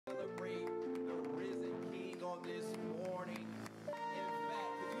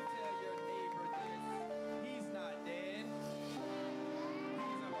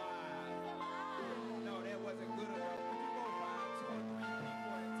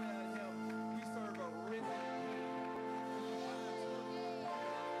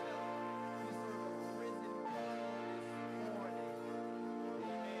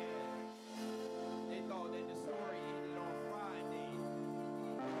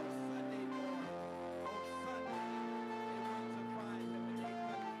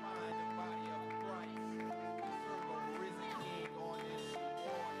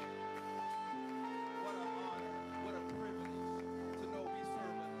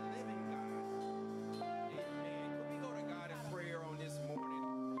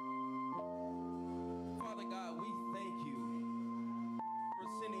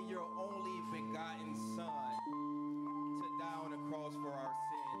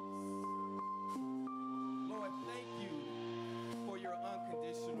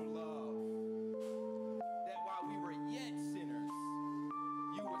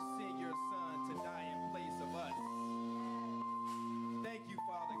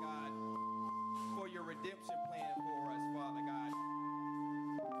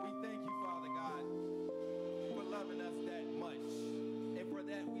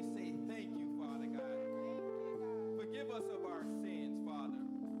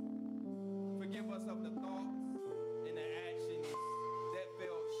Forgive us of the thoughts and the actions that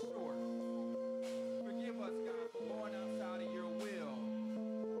fell short. Forgive us, God, for going outside of your will,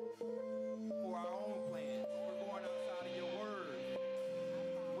 for our own plans, for going outside of your word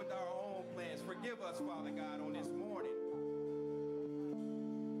with our own plans. Forgive us, Father God, on this morning.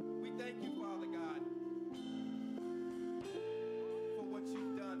 We thank you, Father God, for what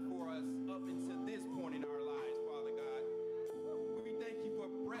you've done for us up until this point in our lives, Father God. We thank you for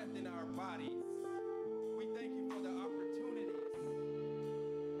breath in our bodies. We thank you for the opportunities.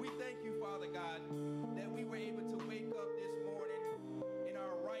 We thank you, Father God, that we were able to wake up this morning in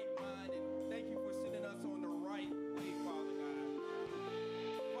our right mind, and thank you for sending us on the right way, Father God.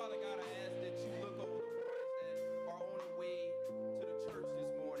 Father God, I ask that you look over the ones that are on the way to the church this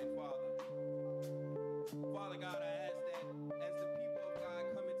morning, Father. Father God, I ask that as the people of God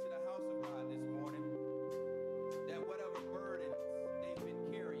come into the house of God this morning, that whatever burdens they've been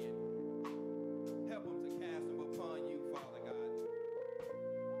carrying, help them to cast them upon you, Father God.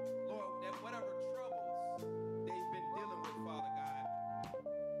 Lord, that whatever troubles they've been dealing with, Father God,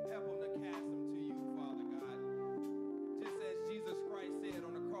 help them to cast them to you, Father God. Just as Jesus Christ said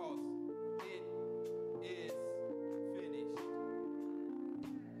on the cross, it is finished.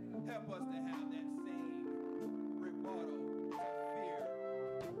 Help us to have that same rebuttal to fear.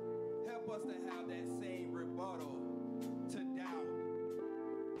 Help us to have that same rebuttal to doubt.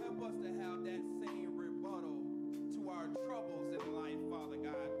 Help us to have that same rebuttal to our troubles in life, Father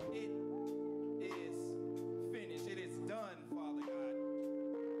God. It is finished. It is done, Father God.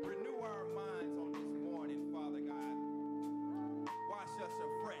 Renew our minds on this morning, Father God. Wash us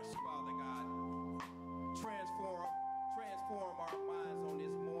afresh, Father God. Transform our minds on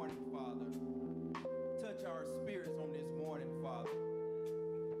this morning, Father. Touch our spirits on this morning, Father.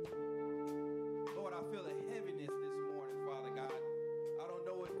 Lord, I feel a heaviness this morning, Father God. I don't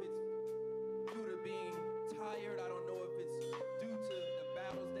know if it's due to being tired. I don't know if it's due to the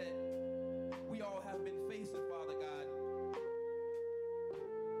battles that we all have been facing, Father God.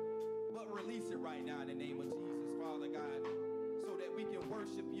 But release it right now in the name of Jesus, Father God, so that we can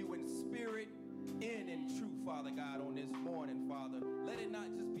worship you in spirit and in truth, Father God, on this morning, Father. Let it not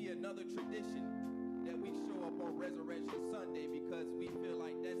just be another tradition that we show up on Resurrection Sunday because we feel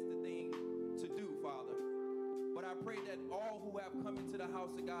like that's the thing to do, Father. But I pray that all who have come into the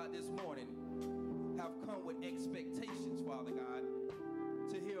house of God this morning have come with expectations, Father God,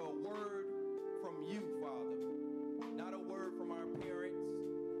 to hear a word from you, Father. Not a word from our parents,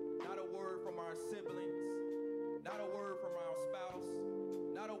 not a word from our siblings, not a word from our spouse,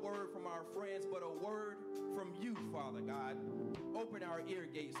 not a word from our friends, but a word from you, Father God. Open our ear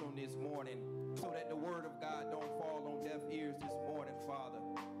gates on this morning so that the word of God don't fall on deaf ears this morning, Father.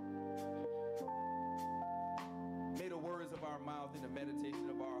 May the words of our mouth and the meditation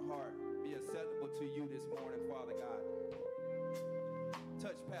of our heart be acceptable to you this morning, Father God.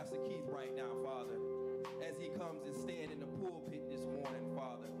 Touch Pastor Keith right now, Father, as he comes and stands in the pulpit this morning,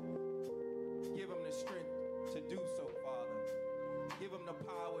 Father. Give him the strength to do so, Father. Give him the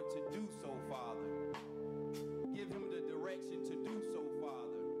power to do so, Father. Give him the direction to do so,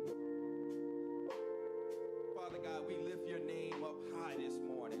 Father. Father God, we lift your name up high this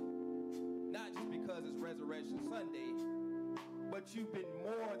morning. Not just because it's Resurrection Sunday, but you've been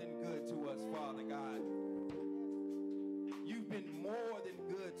more than good to us, Father God. You've been more than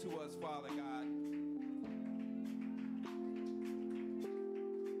good to us, Father God.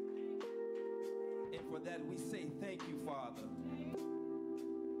 And for that we say thank you, Father.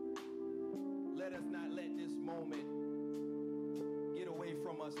 Let us not let this moment get away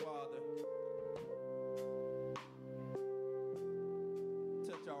from us, Father.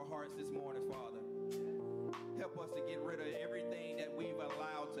 Touch our hearts this morning, Father. Help us to get rid of everything that we've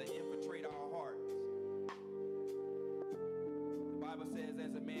allowed to infiltrate our hearts. The Bible says,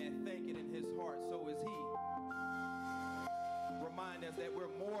 as a man thinketh in his heart, so is he. Remind us that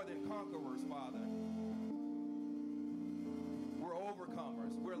we're more than conquerors, Father. We're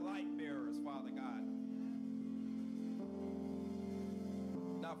overcomers. We're light bearers, Father God.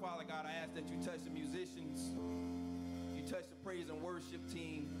 Now, Father God, I ask that you touch the musicians. You touch the praise and worship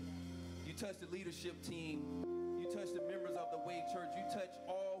team. You touch the leadership team. You touch the members of the Way Church. You touch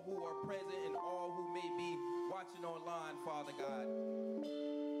all who are present and all who may be watching online, Father God.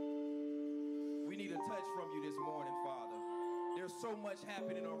 We need a touch from you this morning, Father. There's so much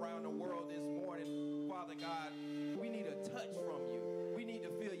happening around the world this morning, Father God. We need a touch from you. We need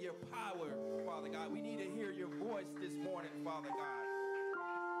to feel your power, Father God. We need to hear your voice this morning, Father God.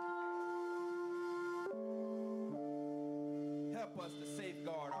 Help us to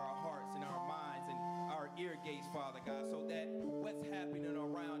safeguard our hearts and our minds and our ear gates, Father God, so that what's happening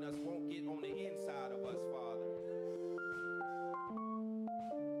around us won't get on the inside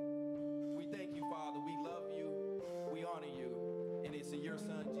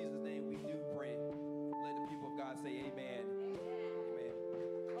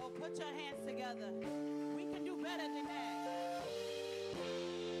Put your hands together. We can do better than that.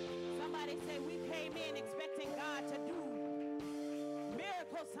 Somebody say we came in expecting God to do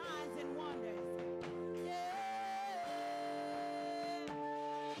miracle signs and wonders.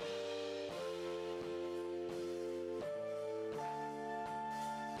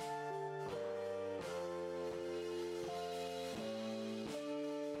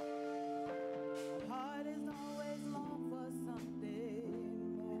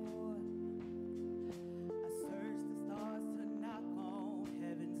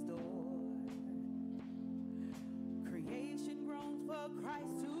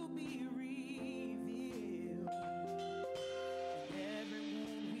 Christ to be revealed. And every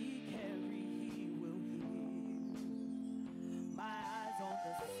wound we carry, He will heal. My eyes on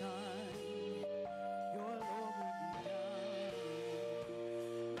the sun, Your Lord will be done.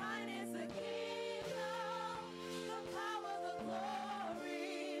 Mine is the kingdom, the power, the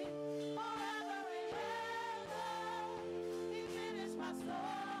glory, forever and ever. He finished my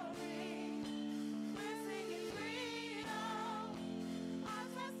story. We're singing freedom. Our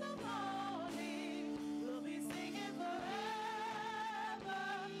testimony will be singing forever.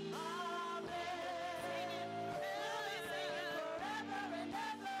 Amen. We'll be singing forever and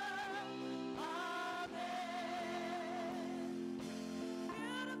ever. Amen.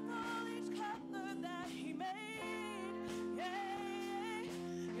 Beautiful each color that He made. Yeah.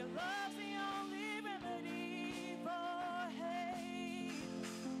 Your love's the only remedy for hate.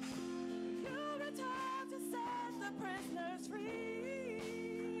 You return to set the prisoners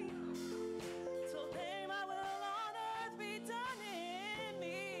free. So then my will on earth be done in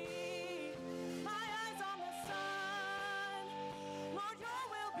me. My eyes on the sun, Lord, Your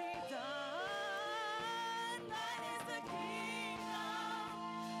will be done. Thine is the kingdom,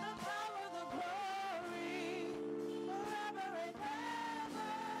 the power, the glory, forever and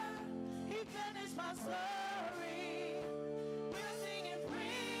ever. He finished my story. We're singing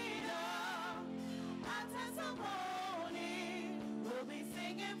freedom. Our testimony will be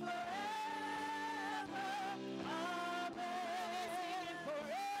singing forever. Amen. Singing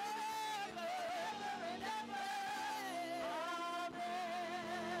forever and ever.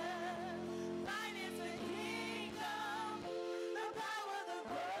 Amen. Thine is the kingdom, the power, the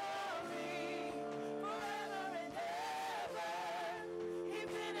glory, forever and ever. He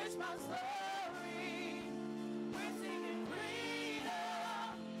finished my story. We're singing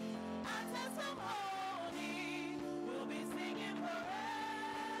freedom. Our testimony will be singing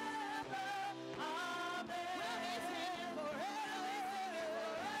forever. Amen. We'll be singing forever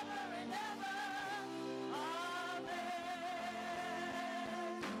and ever. Amen.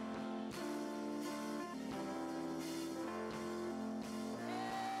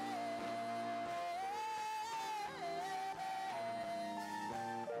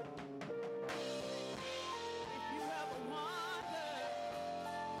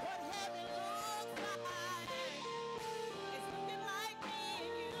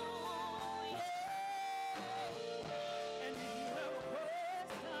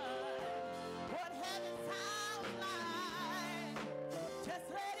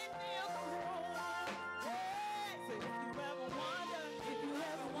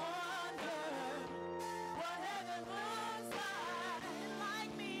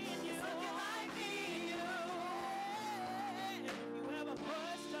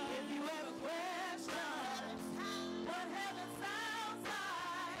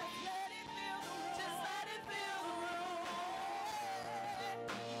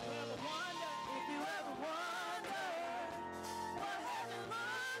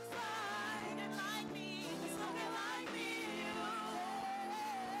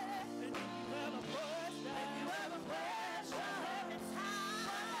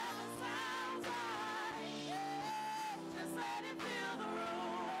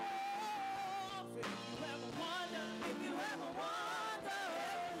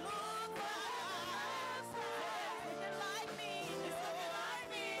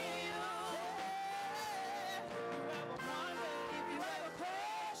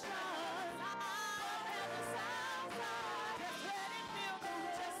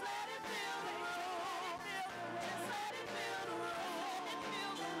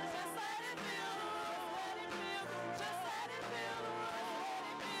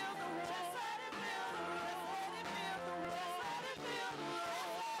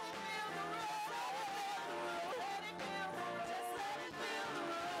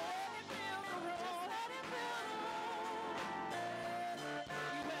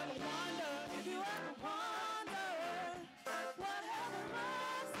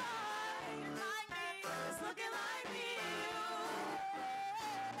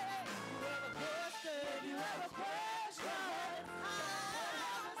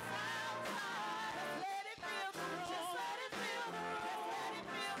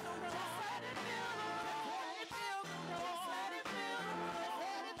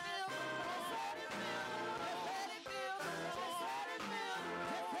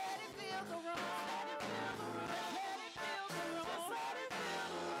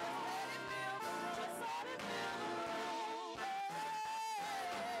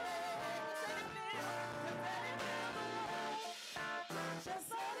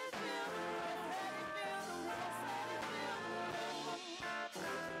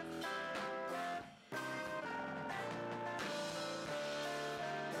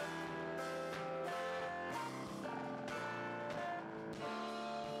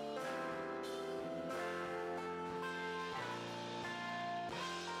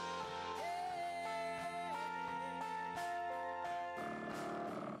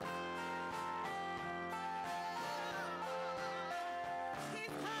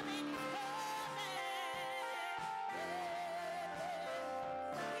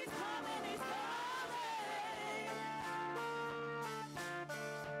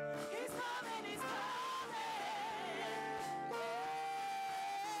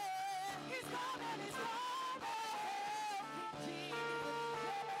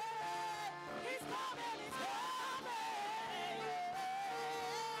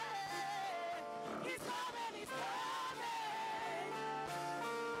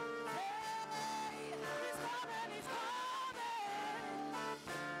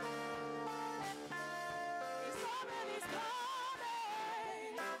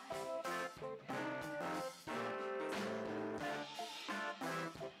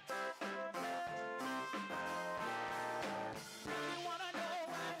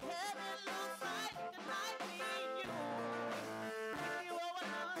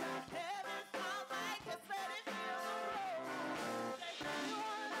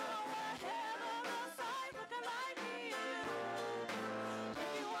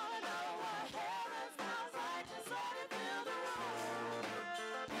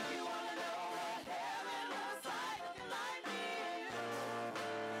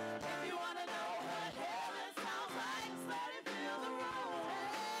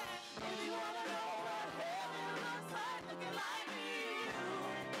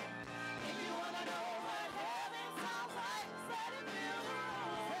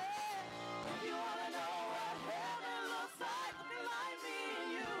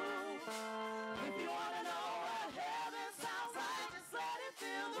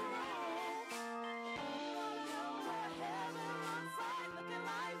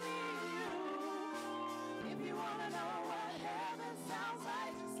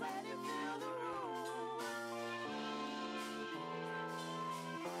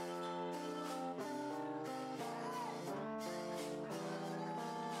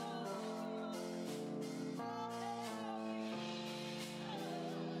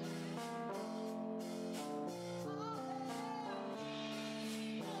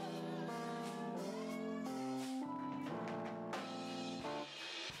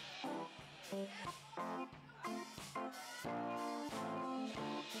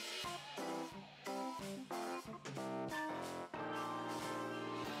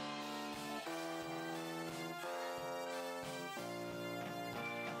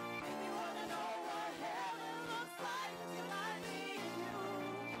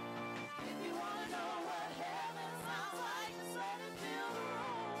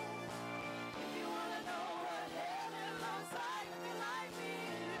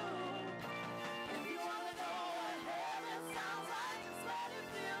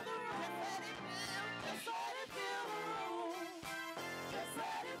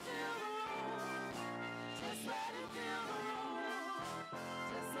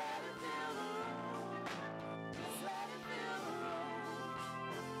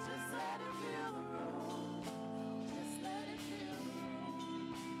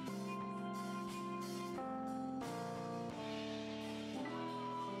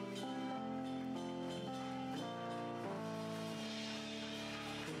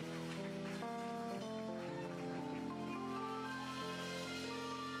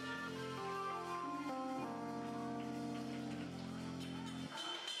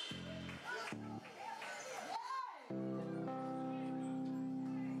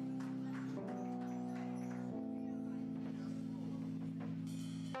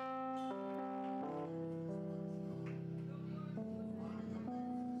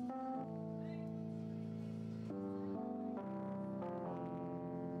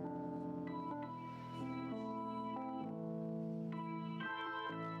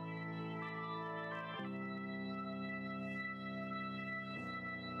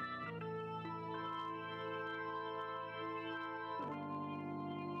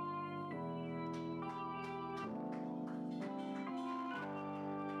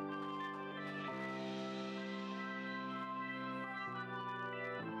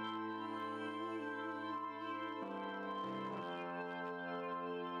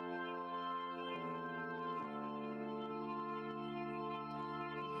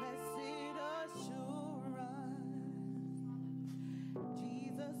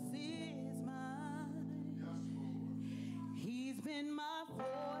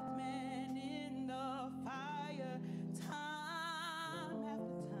 fourth man in the fire, time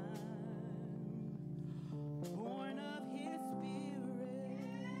after time, born of his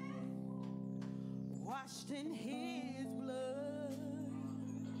spirit, washed in his blood,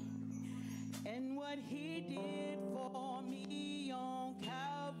 and what he did for me on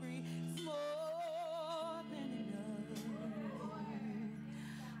Calvary is more than enough.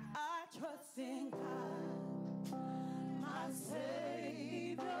 I trust in God, my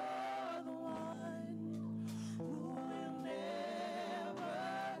Savior, the one who will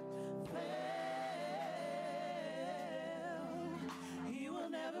never fail. He will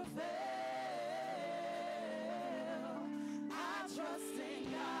never fail. I trust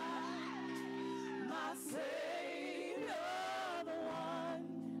in God, my Savior, the one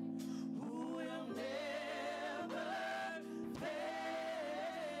who will never fail.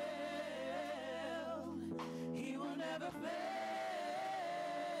 He will never fail.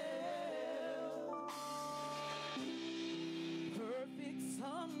 Perfect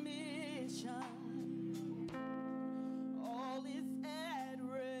submission, all is at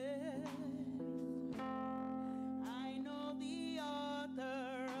rest. I know the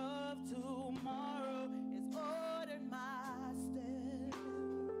author of tomorrow has ordered my steps.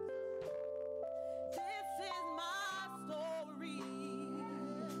 This is my story.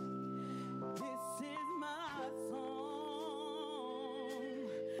 This is my song.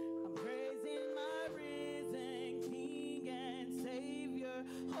 I'm praising my risen King and Savior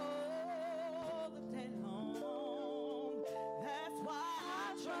all the day long. That's why I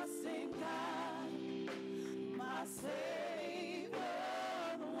trust in God, my Savior,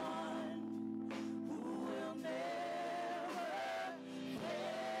 the one who will never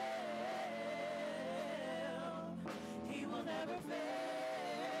fail. He will never fail.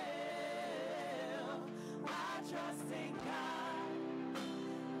 I trust in God,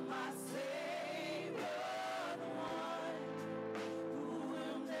 my Savior, the one who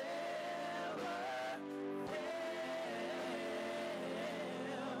will never fail.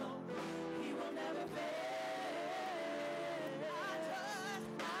 He will never fail.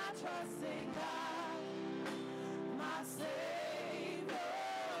 I trust in God, my Savior,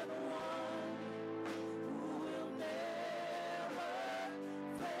 the one who will never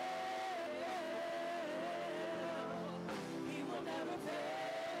fail. He will never fail.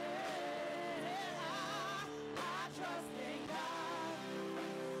 I trust in God,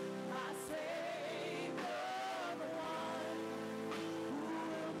 my Savior, the one who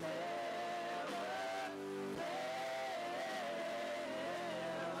will never fail.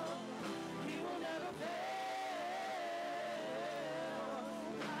 He will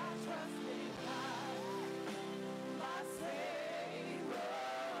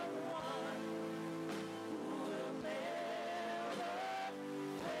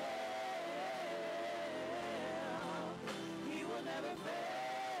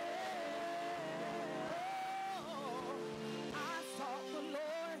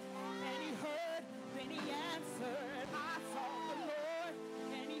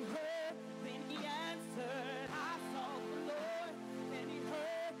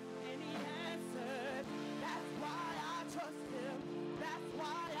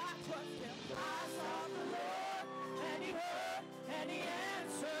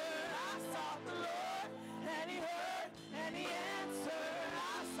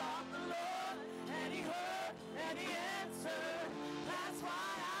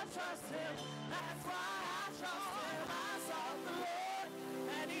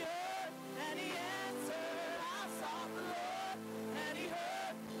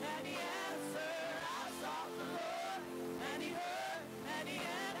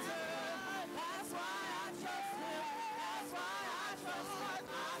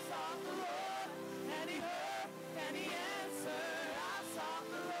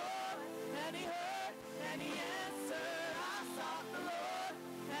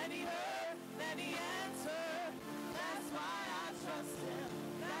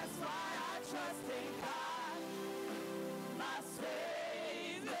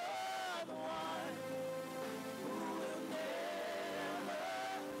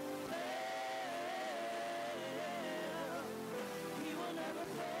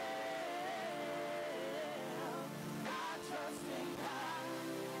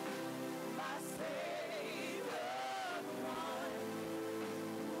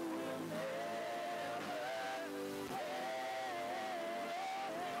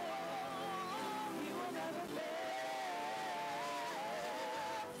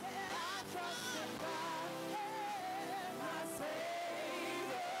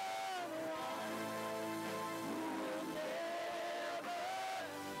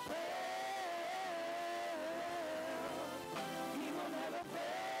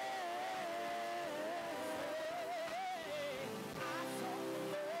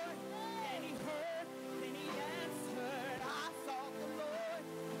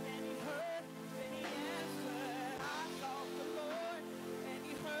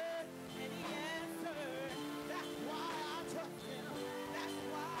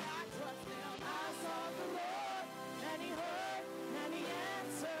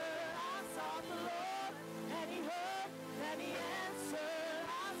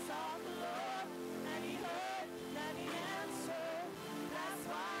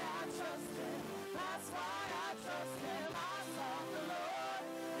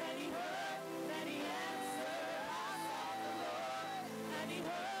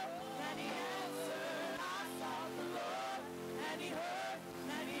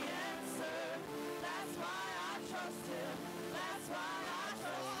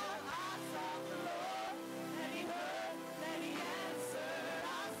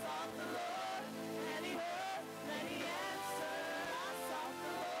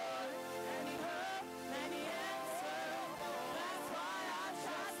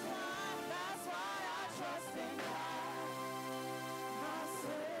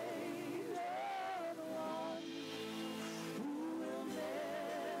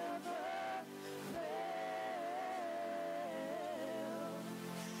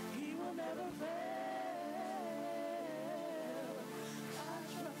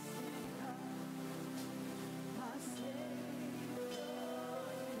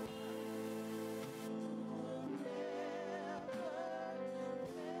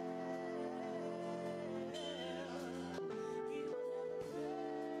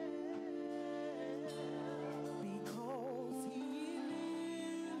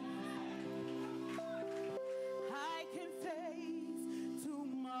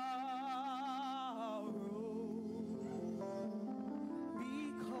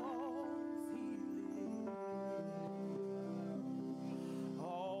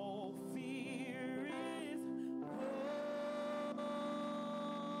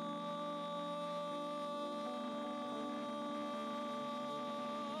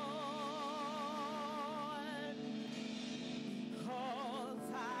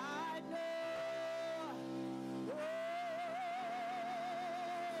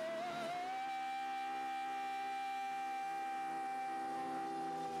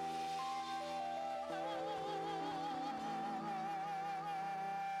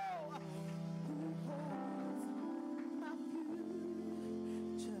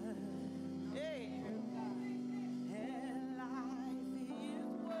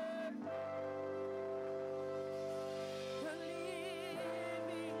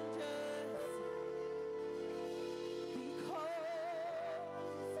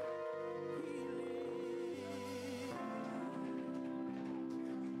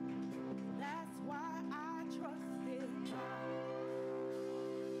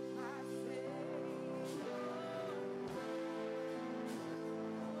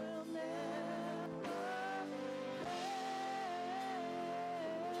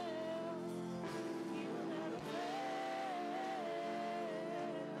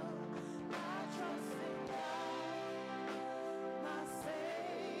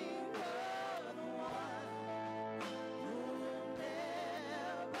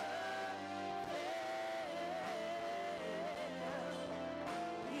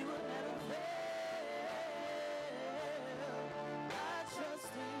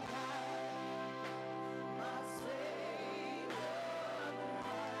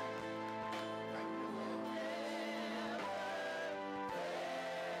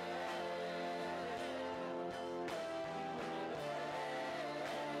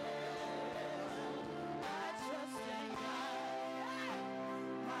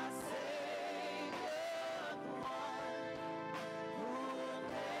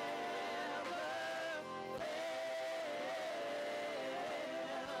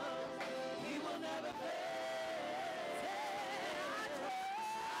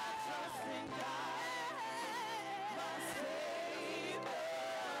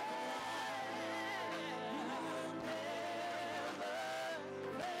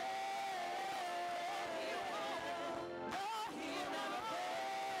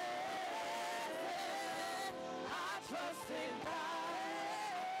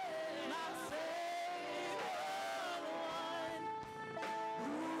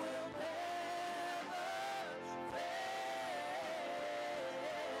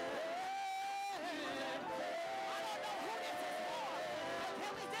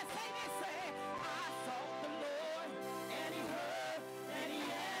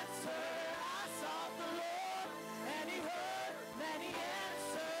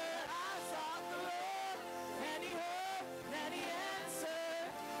And he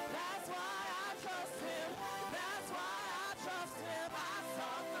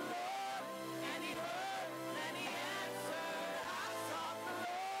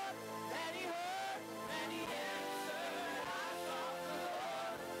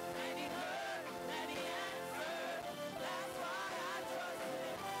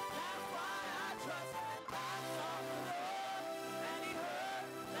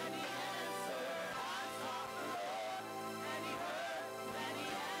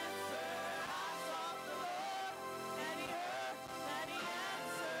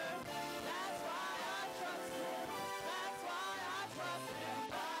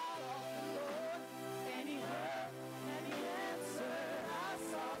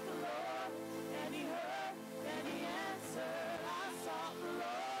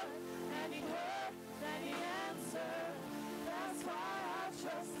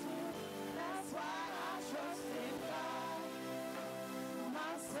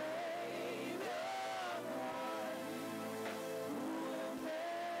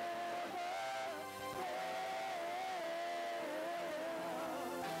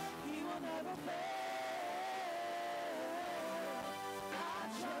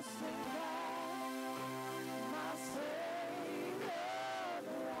trusting God, my Savior,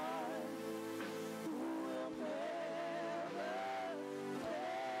 the one who will never fail.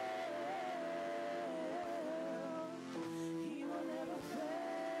 He will never fail.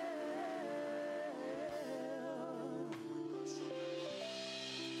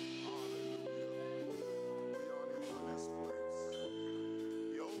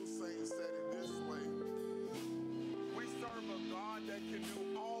 The old saint said it this way: we serve a God that can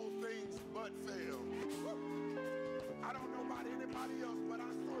do all things but fail. I don't know about anybody else, but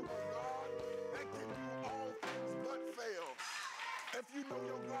I serve a God that can do all things but fail. If you know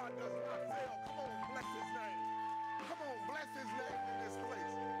your God does not fail, come on, bless his name. Come on, bless his name in this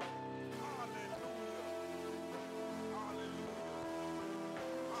place. Hallelujah. Hallelujah.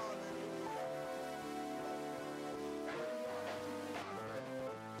 Hallelujah. Thank you, God, that you do not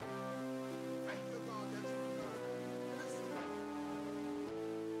fail. Thank you, God, that you do not fail. Listen.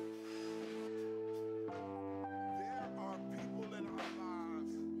 There are people in our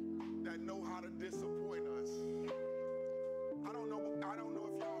lives that know how to disappoint us. I don't know if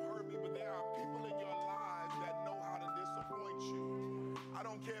y'all heard me, but there are people in your lives that know how to disappoint you. I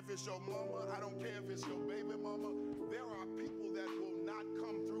don't care if it's your mama, I don't care if it's your baby mama. There are people that will not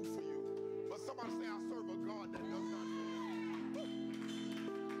come through for you. But somebody say, I serve a God that does not fail.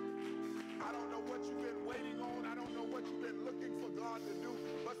 I don't know what you've been waiting on. I don't know what you've been looking for God to do.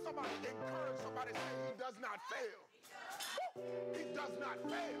 But somebody encourage somebody, say he does not fail. He does not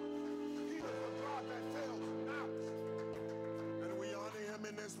fail. He is a God that fails not. And we honor him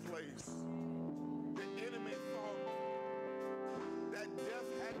in this place. The enemy thought that death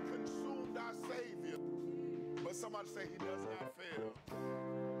had consumed our Savior. But somebody say he does not fail.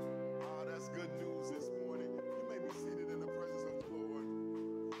 Oh, that's good news this morning. You may be seated in the presence of the Lord.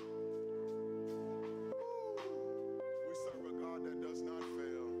 We serve a God that does not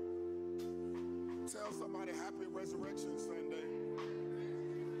fail. Tell somebody happy Resurrection Sunday.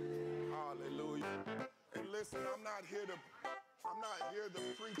 Hallelujah. And listen, I'm not here to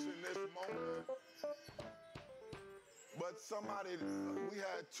preach in this moment. But somebody, we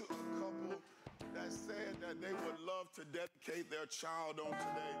had a couple that said that they would love to dedicate their child on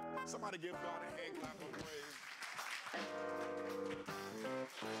today. Somebody give God a hand clap of praise.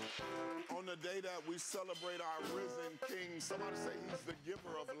 On the day that we celebrate our risen King, somebody say he's the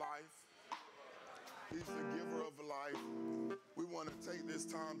giver of life. He's the giver of life. We want to take this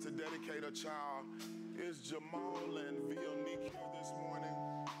time to dedicate a child. Is Jamal and Vionique here this morning?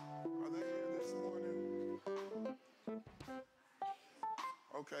 Are they here this morning?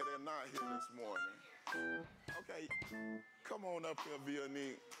 Okay, they're not here this morning. Okay, come on up here,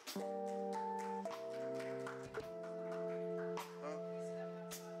 Vionique. Huh?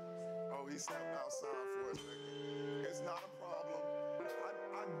 Oh, he stepped outside for a second. It's not a problem.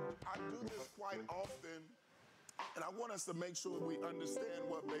 I do this quite often, and I want us to make sure we understand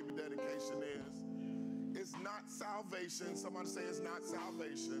what baby dedication is. It's not salvation. Somebody say it's not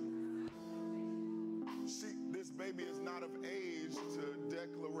salvation. This baby is not of age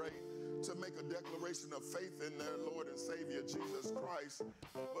to make a declaration of faith in their Lord and Savior, Jesus Christ.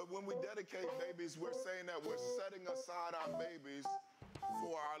 But when we dedicate babies, we're saying that we're setting aside our babies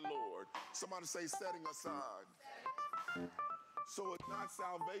for our Lord. Somebody say setting aside. So it's not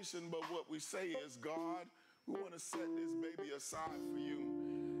salvation, but what we say is, God, we want to set this baby aside for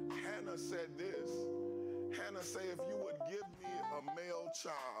you. Hannah said this. Hannah said, if you would give me a male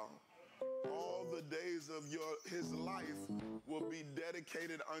child, all the days of his life will be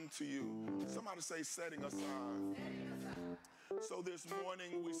dedicated unto you. Somebody say setting aside. So this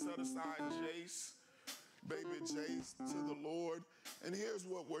morning we set aside Jace, baby Jace, to the Lord. And here's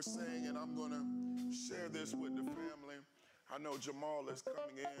what we're saying, and I'm going to share this with the family. I know Jamal is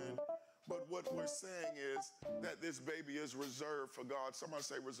coming in, but what we're saying is that this baby is reserved for God. Somebody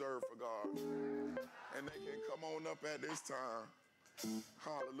say reserved for God. And they can come on up at this time.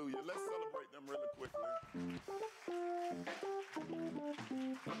 Hallelujah. Let's celebrate them really quickly.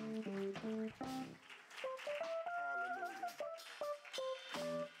 Hallelujah.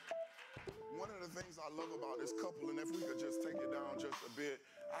 One of the things I love about this couple, and if we could just take it down just a bit,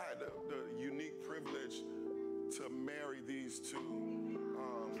 I had the unique privilege to marry these two.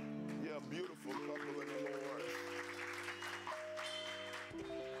 Beautiful couple in the Lord.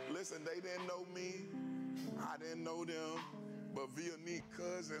 Listen, they didn't know me. I didn't know them. But Vionique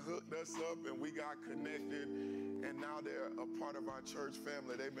cousin hooked us up and we got connected. And now they're a part of our church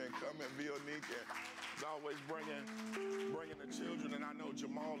family. They've been coming, Vionique, and is always bringing the children. And I know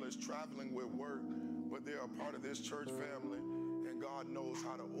Jamal is traveling with work, but they're a part of this church family. And God knows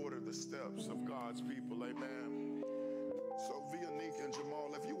how to order the steps of God's people. Amen. So Vianique and Jamal,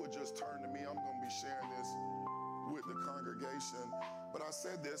 if you would just turn to me, I'm going to be sharing this with the congregation. But I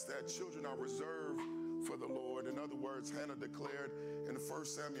said this, that children are reserved for the Lord. In other words, Hannah declared in 1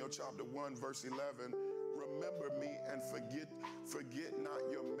 Samuel chapter 1, verse 11, remember me and forget not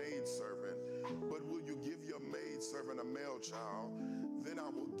your maidservant, but will you give your maidservant a male child? Then I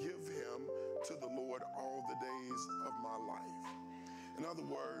will give him to the Lord all the days of my life. In other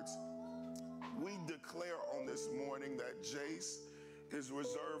words, we declare on this morning that Jace is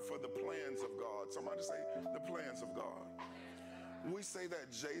reserved for the plans of God. Somebody say the plans of God. We say that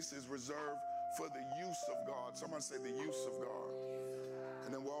Jace is reserved for the use of God. Somebody say the use of God.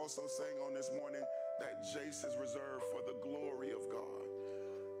 And then we're also saying on this morning that Jace is reserved for the glory of God.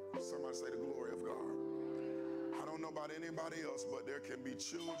 Somebody say the glory of God. I don't know about anybody else, but there can be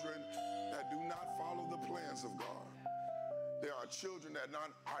children that do not follow the plans of God. There are children that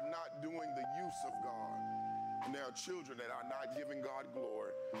are not doing the use of God. And there are children that are not giving God glory.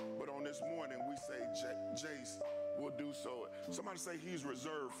 But on this morning, we say Jace will do so. Somebody say he's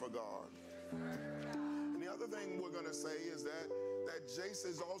reserved for God. And the other thing we're going to say is that Jace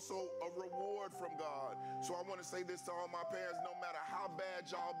is also a reward from God. So I want to say this to all my parents, no matter how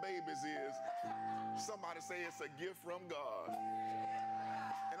bad y'all babies is, somebody say it's a gift from God.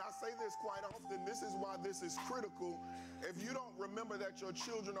 And I say this quite often, this is why this is critical. If you don't remember that your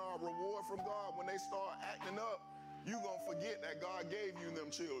children are a reward from God, when they start acting up, you're going to forget that God gave you them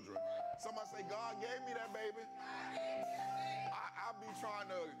children. Somebody say, God gave me that baby. I be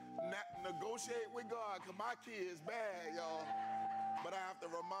trying to negotiate with God because my kid's bad, y'all. But I have to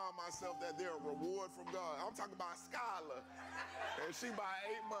remind myself that they're a reward from God. I'm talking about Skylar. And she by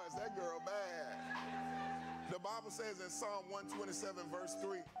 8 months, that girl bad. The Bible says in Psalm 127, verse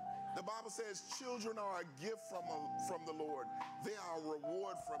 3, the Bible says children are a gift from the Lord. They are a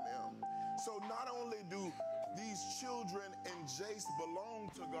reward from him. So not only do these children and Jace belong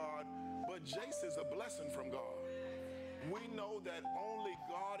to God, but Jace is a blessing from God. We know that only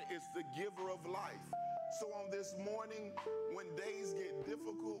God is the giver of life. So on this morning, when days get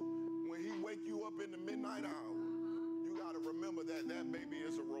difficult, when he wake you up in the midnight hour, you got to remember that that baby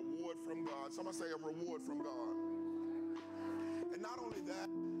is a reward from God. Somebody say a reward from God. And not only that,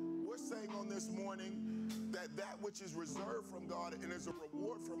 we're saying on this morning that that which is reserved from God and is a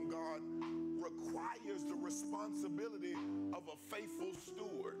reward from God requires the responsibility of a faithful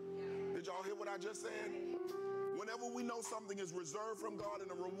steward. Did y'all hear what I just said? Whenever we know something is reserved from God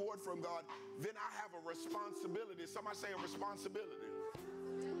and a reward from God, then I have a responsibility. Somebody say a responsibility.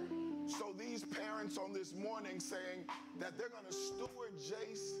 So these parents on this morning saying that they're going to steward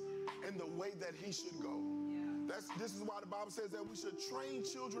Jace in the way that he should go. This is why the Bible says that we should train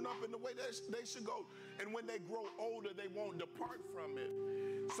children up in the way that they should go. And when they grow older, they won't depart from it.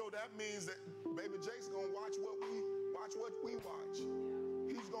 So that means that baby Jace going to watch what we watch.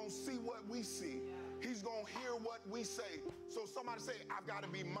 He's going to see what we see. He's going to hear what we say. So somebody say, I've got to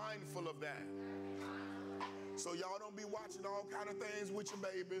be mindful of that. So y'all don't be watching all kind of things with your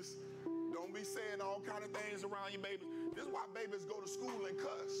babies. Don't be saying all kind of things around your babies. This is why babies go to school and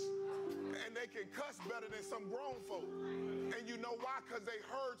cuss. And they can cuss better than some grown folk. And you know why? Because they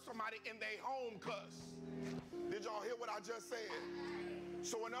heard somebody in their home cuss. Did y'all hear what I just said?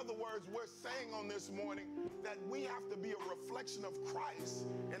 So in other words, we're saying on this morning that we have to be a reflection of Christ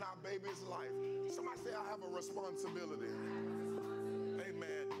in our baby's life. Somebody say, I have a responsibility.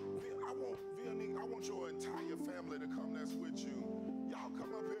 Amen. I want your entire family to come that's with you. Y'all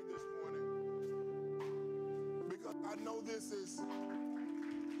come up here this morning. Because I know this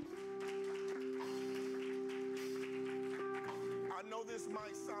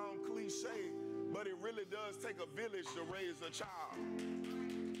might sound cliche, but it really does take a village to raise a child.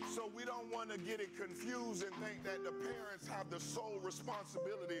 So we don't want to get it confused and think that the parents have the sole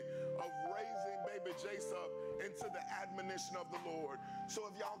responsibility of raising baby Jace up into the admonition of the Lord. So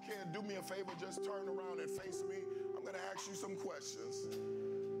if y'all can do me a favor, just turn around and face me. I'm going to ask you some questions.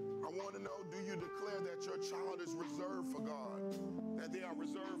 I want to know, do you declare that your child is reserved for God? That they are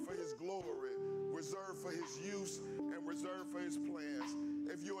reserved for his glory, reserved for his use, and reserved for his plans?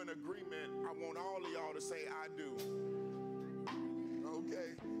 If you're in agreement, I want all of y'all to say, I do.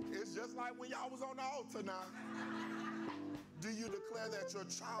 Okay, it's just like when y'all was on the altar now. Do you declare that your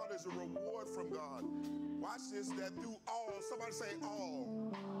child is a reward from God? Watch this, that through all, somebody say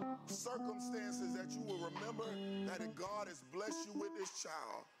all, circumstances that you will remember that God has blessed you with this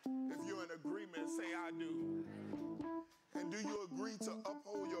child. If you're in agreement, say I do. And do you agree to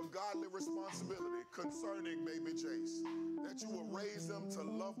uphold your godly responsibility concerning baby Jace? That you will raise them to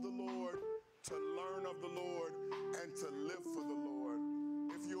love the Lord, to learn of the Lord, and to live for the Lord.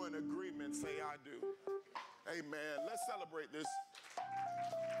 If you're in agreement, say I do. Amen. Let's celebrate this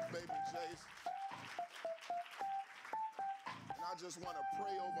baby Jace. And I just want to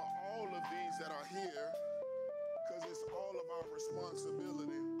pray over all of these that are here, because it's all of our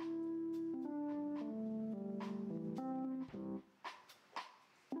responsibility.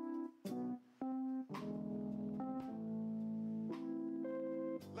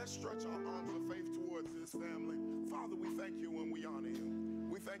 Let's stretch our arms of faith towards this family. Father, we thank you and we honor you.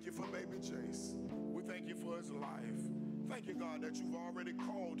 We thank you for baby Jace. We thank you for his life. Thank you, God, that you've already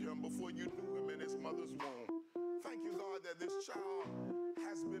called him before you knew him in his mother's womb. Thank you, God, that this child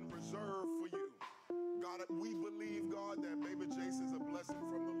has been reserved for you. God, we believe, God, that baby Jace is a blessing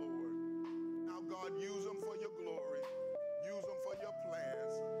from the Lord. Now, God, use him for your glory. Use him for your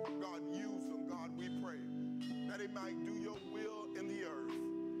plans. God, use him, God, we pray, that he might do your will in the earth.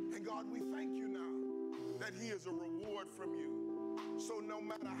 And God, we thank you now that he is a reward from you. So no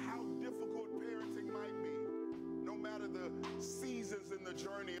matter how difficult parenting might be, no matter the seasons in the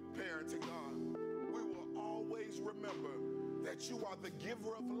journey of parenting, God, we will always remember that you are the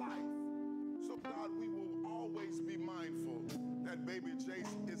giver of life. So God, we will always be mindful that baby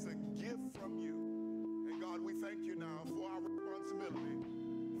Jace is a gift from you. And God, we thank you now for our responsibility.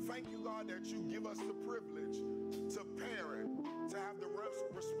 Thank you, God, that you give us the privilege to parent, to have the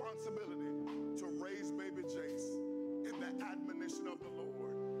responsibility to raise baby Jace in the admonition of the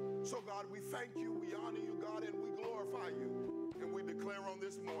Lord. So, God, we thank you, we honor you, God, and we glorify you. And we declare on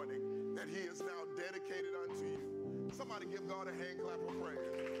this morning that he is now dedicated unto you. Somebody give God a hand clap of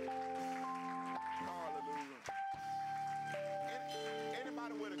praise. Hallelujah.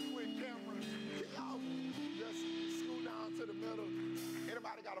 Anybody with a quick camera, can y'all just scoot down to the middle?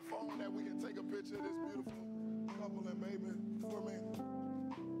 Anybody got a phone that we can take a picture of this beautiful couple and baby for me?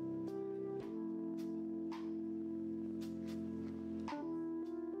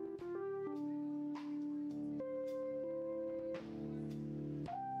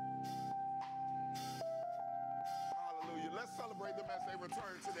 Hallelujah. Let's celebrate them as they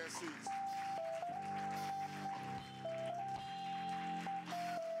return to their seats.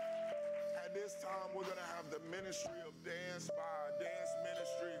 At this time, we're going to have the ministry of dance by our dance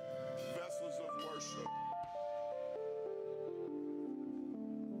ministry, Vessels of Worship.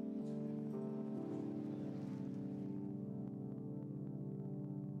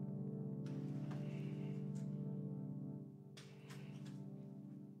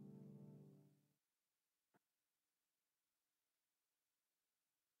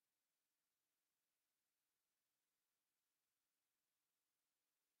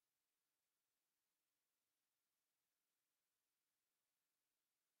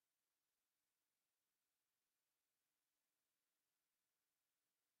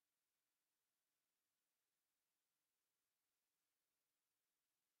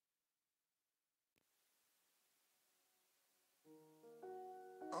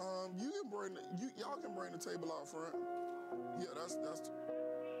 You can bring y'all can bring the table out front. Yeah, that's.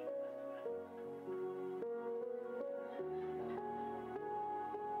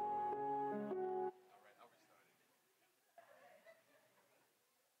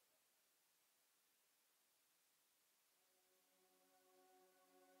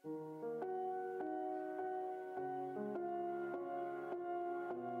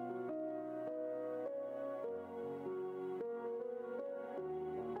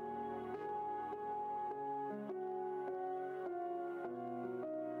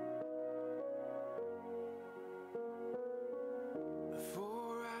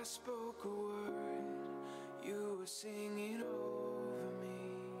 Before I spoke a word, you were singing over me.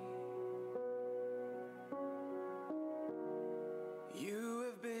 You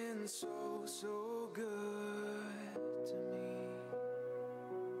have been so, so good to me.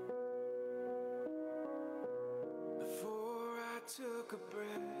 Before I took a breath,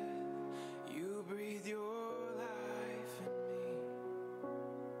 you breathed your life in me.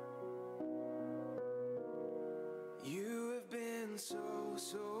 You have been so,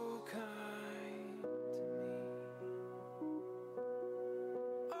 so kind to me.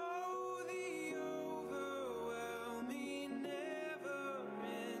 Oh, the overwhelming,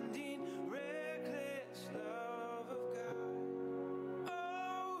 never-ending, reckless love of God.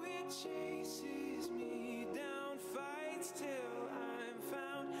 Oh, it chases me down, fights till I'm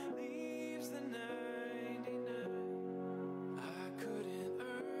found, leaves the 99. I couldn't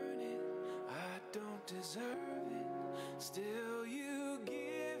earn it, I don't deserve it. Still you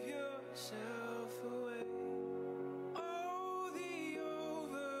give yourself away. Oh, the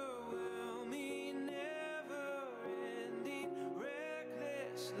overwhelming, never-ending,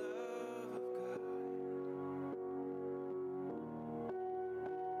 reckless love of God.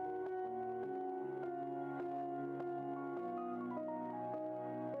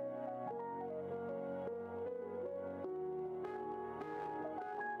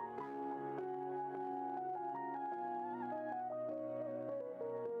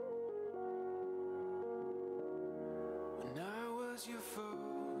 was your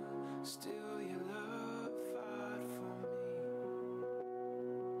foe, still your love fought for me.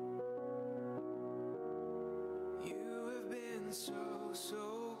 You have been so,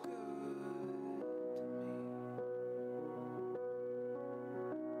 so good to me.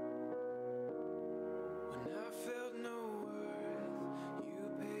 When I felt no worth, you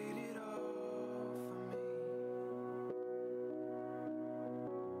paid it all for me.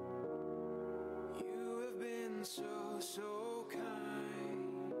 You have been so, so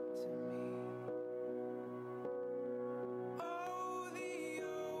kind to me. Oh, the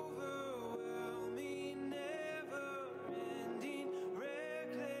overwhelming, never-ending,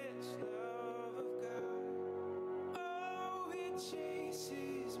 reckless love of God. Oh, it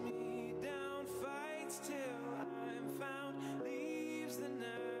chases me down, fights till I'm found, leaves the 99.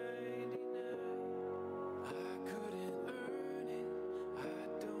 I couldn't earn it, I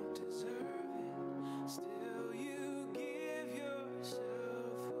don't deserve it. Still, you give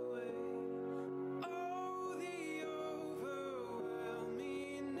yourself away. Oh, the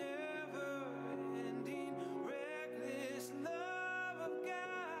overwhelming, never-ending, reckless love of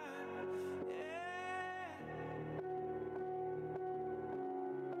God. Yeah.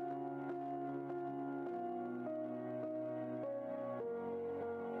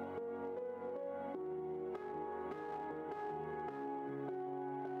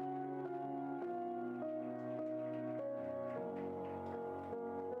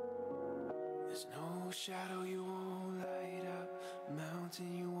 There's no shadow you won't light up,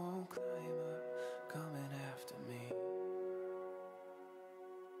 mountain you won't climb up, coming after me.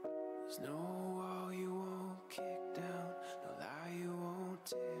 There's no wall you won't kick down, no lie you won't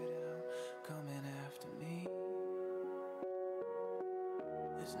tear down, coming after me.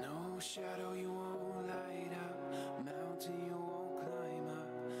 There's no shadow you won't light up, mountain you won't climb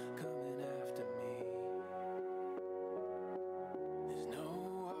up, coming after me. There's no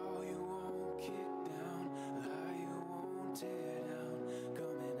wall you won't kick down, lie you won't tear down,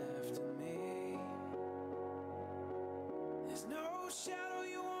 coming after me. There's no shadow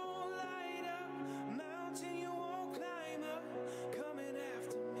you won't light up, mountain you won't climb up, coming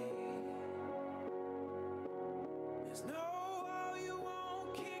after me. There's no wall you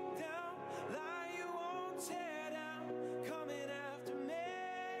won't kick down, lie you won't tear down, coming after me.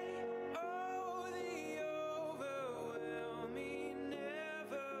 Oh, the overwhelming,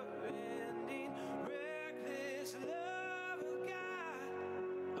 never-ending, reckless love of God.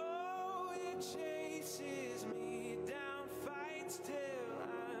 Oh, it chases me down, fights till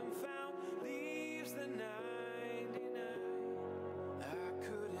I'm found, leaves the 99. I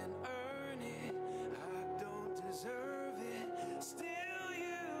couldn't earn it, I don't deserve it. Still,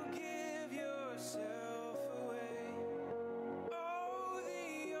 you give yourself away. Oh,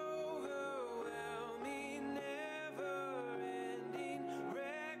 the overwhelming, never-ending,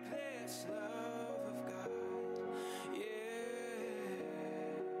 reckless love of God. Yeah.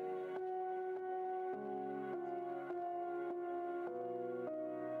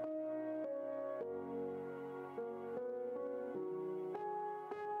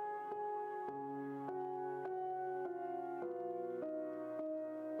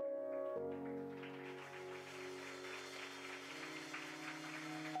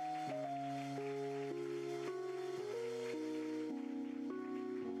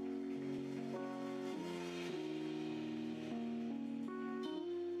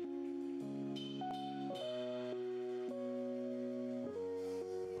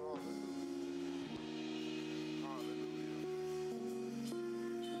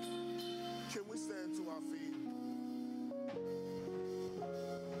 Can we stand to our feet?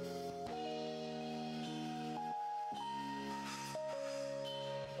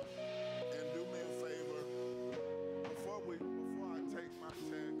 And do me a favor. Before I take my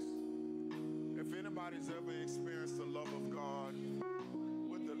text, if anybody's ever experienced the love of God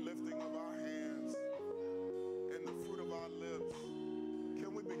with the lifting of our hands and the fruit of our lips,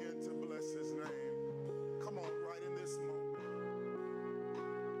 can we begin to bless his name? Come on, right in this moment.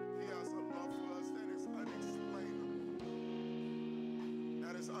 He has a love for us that is unexplainable,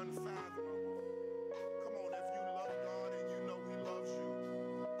 that is unfathomable. Come on, if you love God and you know he loves you,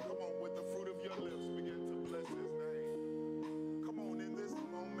 come on, with the fruit of your lips, begin to bless his name. Come on, in this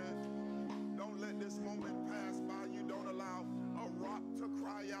moment, don't let this moment pass by you. Don't allow a rock to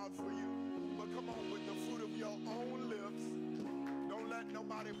cry out for you. But come on, with the fruit of your own lips, don't let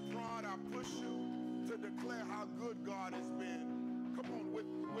nobody prod or push you to declare how good God has been. Come on, with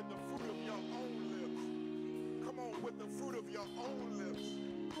the fruit of your own lips. Come on, with the fruit of your own lips,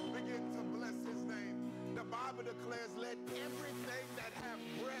 begin to bless his name. The Bible declares, let everything that have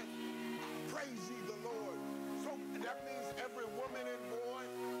breath praise ye the Lord. So that means every woman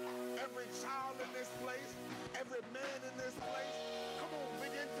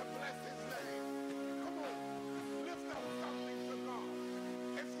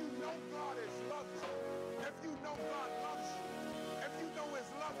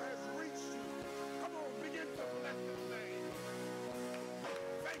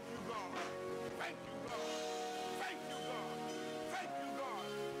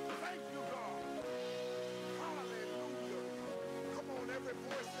Every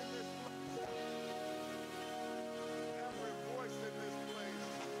voice in this place. Every voice in this place.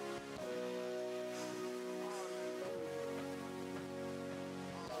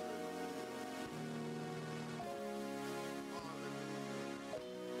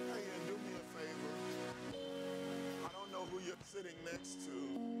 Hey, and do me a favor. I don't know who you're sitting next to,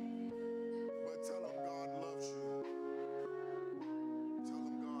 but tell them God loves you. Tell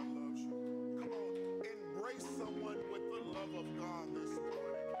them God loves you. Come on, embrace someone with the love of God this morning.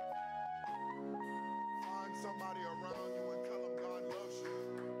 Find somebody around you and tell them God loves you.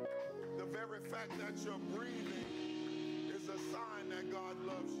 The very fact that you're breathing is a sign that God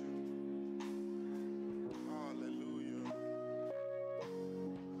loves you. Hallelujah.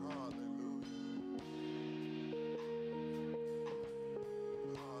 Hallelujah.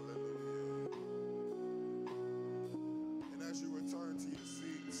 Hallelujah. And as you return to your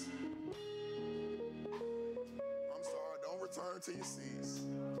seats, I'm sorry, don't return to your seats.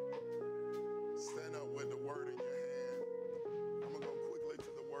 Stand up with the word in your hand. I'm going to go quickly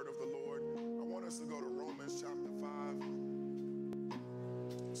to the word of the Lord. I want us to go to Romans chapter 5.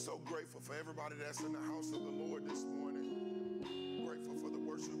 So grateful for everybody that's in the house of the Lord this morning. Grateful for the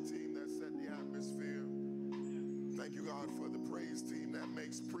worship team that set the atmosphere. Thank you, God, for the praise team that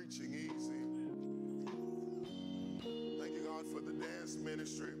makes preaching easy. Thank you, God, for the dance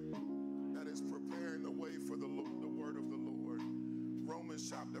ministry that is preparing the way for the word of the Lord. Romans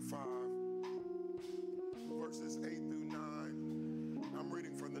chapter 5, verses 8 through 9. I'm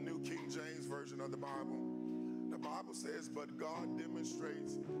reading from the New King James Version of the Bible. The Bible says, but God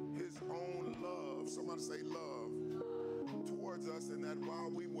demonstrates his own love, somebody say love, towards us, in that while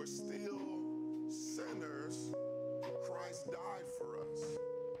we were still sinners, Christ died for us.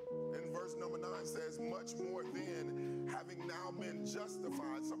 And verse number 9 says, much more then, having now been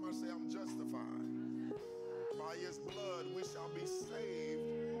justified, somebody say I'm justified, by his blood we shall be saved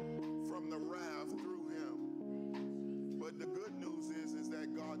from the wrath through him. But the good news is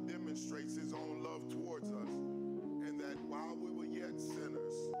that God demonstrates his own love towards us, and that while we were yet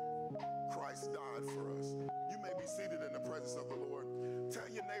sinners, Christ died for us. You may be seated in the presence of the Lord. Tell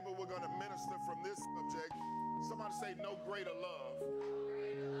your neighbor we're going to minister from this subject. Somebody say, no greater love.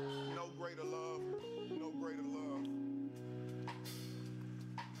 No greater love. No greater love.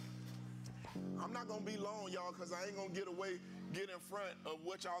 I'm not going to be long, y'all, because I ain't going to get in front of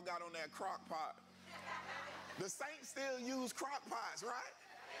what y'all got on that crock pot. The saints still use crock pots, right?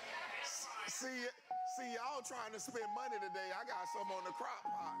 See, y'all trying to spend money today. I got some on the crock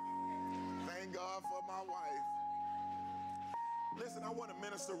pot. Thank God for my wife. Listen, I want to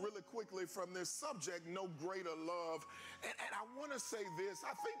minister really quickly from this subject, no greater love. And I want to say this.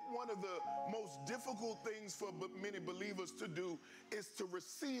 I think one of the most difficult things for many believers to do is to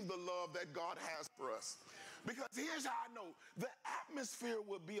receive the love that God has for us. Because here's how I know. The atmosphere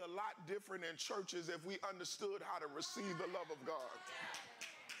would be a lot different in churches if we understood how to receive the love of God.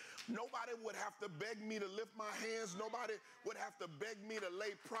 Nobody would have to beg me to lift my hands. Nobody would have to beg me to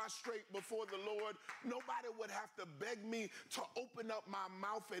lay prostrate before the Lord. Nobody would have to beg me to open up my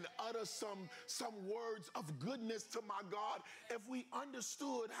mouth and utter some words of goodness to my God if we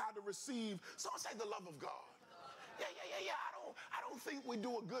understood how to receive, someone say, the love of God. Yeah. I don't think we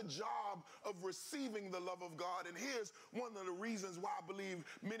do a good job of receiving the love of God. And here's one of the reasons why I believe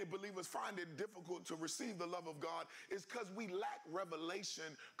many believers find it difficult to receive the love of God is because we lack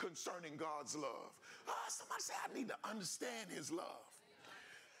revelation concerning God's love. Somebody say, I need to understand his love.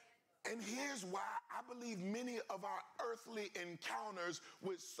 And here's why I believe many of our earthly encounters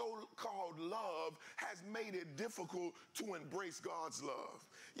with so-called love has made it difficult to embrace God's love.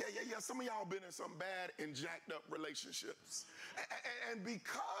 Yeah. Some of y'all been in some bad and jacked up relationships. And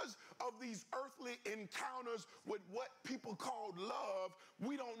because of these earthly encounters with what people call love,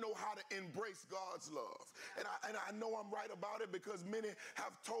 we don't know how to embrace God's love. And I know I'm right about it because many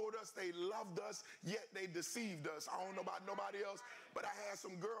have told us they loved us, yet they deceived us. I don't know about nobody else, but I had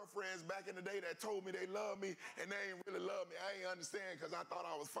some girlfriends back in the day that told me they love me, and they ain't really love me. I ain't understand because I thought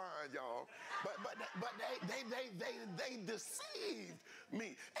I was fine, y'all. But they deceived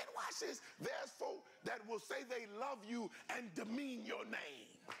me. And watch this. There's folk that will say they love you and demean your name.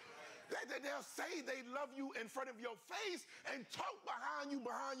 They'll say they love you in front of your face and talk behind you,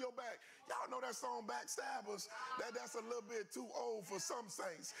 behind your back. Y'all know that song, Backstabbers? That's a little bit too old for some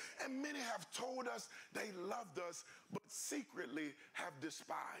saints. And many have told us they loved us, but secretly have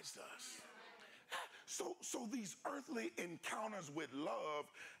despised us. So these earthly encounters with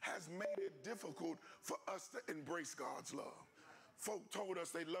love has made it difficult for us to embrace God's love. Folk told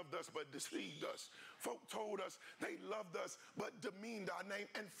us they loved us but deceived us. Folk told us they loved us but demeaned our name.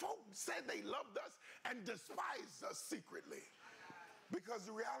 And folk said they loved us and despised us secretly. Because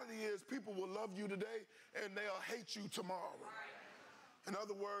the reality is people will love you today and they'll hate you tomorrow. In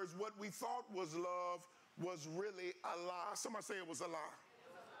other words, what we thought was love was really a lie. Somebody say it was a lie.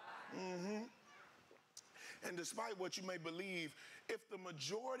 And despite what you may believe, if the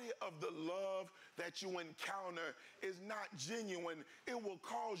majority of the love that you encounter is not genuine, it will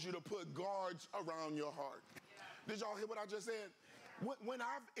cause you to put guards around your heart. Did y'all hear what I just said? When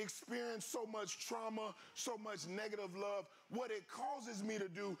I've experienced so much trauma, so much negative love, what it causes me to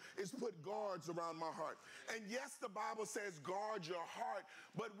do is put guards around my heart. And yes, the Bible says guard your heart,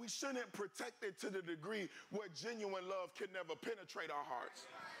 but we shouldn't protect it to the degree where genuine love can never penetrate our hearts.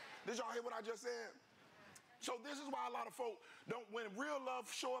 Did y'all hear what I just said? So this is why a lot of folk don't, when real love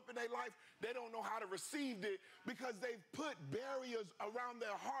show up in their life, they don't know how to receive it because they've put barriers around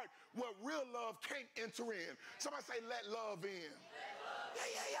their heart where real love can't enter in. Somebody say, let love in.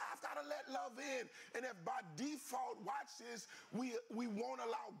 Yeah, I've got to let love in. And if by default, watch this, we won't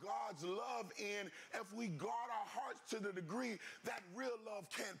allow God's love in if we guard our hearts to the degree that real love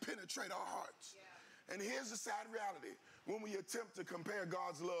can't penetrate our hearts. And here's the sad reality. When we attempt to compare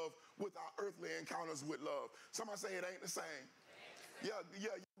God's love with our earthly encounters with love. Somebody say it ain't the same. Yeah,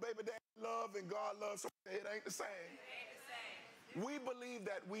 baby daddy love and God love, so it ain't the same. We believe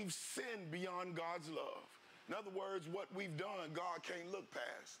that we've sinned beyond God's love. In other words, what we've done, God can't look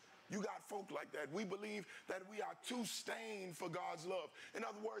past. You got folk like that. We believe that we are too stained for God's love. In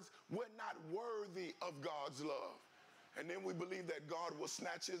other words, we're not worthy of God's love. And then we believe that God will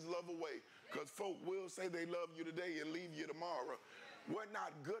snatch his love away because folk will say they love you today and leave you tomorrow. We're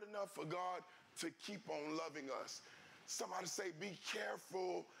not good enough for God to keep on loving us. Somebody say, be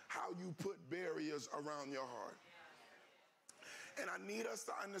careful how you put barriers around your heart. And I need us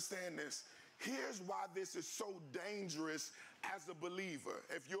to understand this. Here's why this is so dangerous as a believer.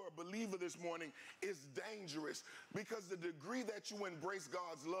 If you're a believer this morning, it's dangerous because the degree that you embrace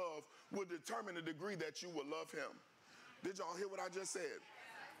God's love will determine the degree that you will love him. Did y'all hear what I just said?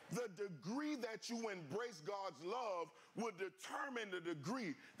 The degree that you embrace God's love will determine the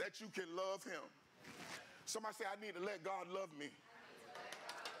degree that you can love him. Somebody say, I need to let God love me.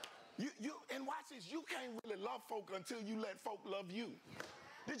 And watch this, you can't really love folk until you let folk love you.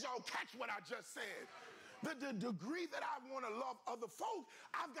 Did y'all catch what I just said? The degree that I want to love other folk,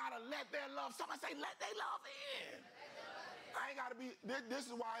 I've got to let their love, somebody say, let their love in. I ain't got to be, this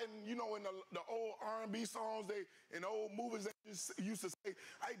is why, in the old R&B songs, in old movies, they used to say,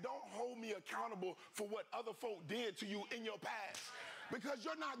 hey, don't hold me accountable for what other folk did to you in your past. Because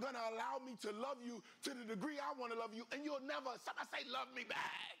you're not going to allow me to love you to the degree I want to love you, and you'll never, somebody say, love me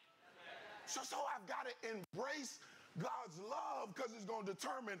back. So I've got to embrace God's love because it's going to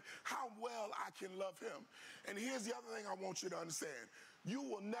determine how well I can love him. And here's the other thing I want you to understand. You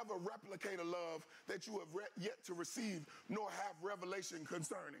will never replicate a love that you have yet to receive nor have revelation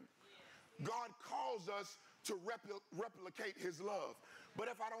concerning. God calls us to replicate his love. But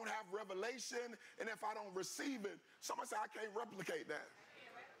if I don't have revelation and if I don't receive it, somebody say, I can't replicate that.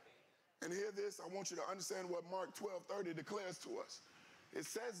 And hear this, I want you to understand what Mark 12:30 declares to us. It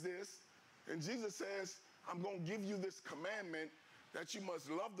says this, and Jesus says, I'm going to give you this commandment that you must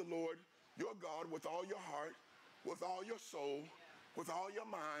love the Lord, your God, with all your heart, with all your soul, with all your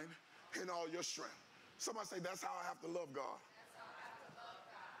mind, and all your strength. Somebody say, that's how I have to love God. That's how I have to love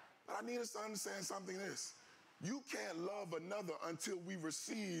God. But I need us to understand something this. You can't love another until we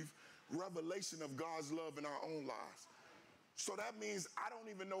receive revelation of God's love in our own lives. So that means I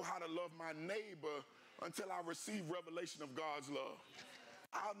don't even know how to love my neighbor until I receive revelation of God's love.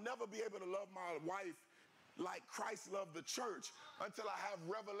 I'll never be able to love my wife like Christ loved the church until I have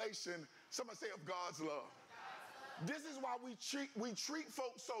revelation, somebody say, of God's love. This is why we treat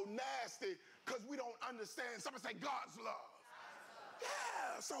folks so nasty because we don't understand. Somebody say God's love.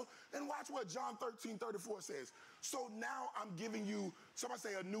 Yeah. So, and watch what John 13:34 says. So now I'm giving you, somebody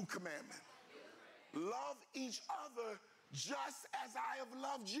say, a new commandment. Love each other just as I have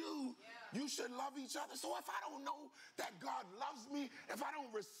loved you. You should love each other. So if I don't know that God loves me, if I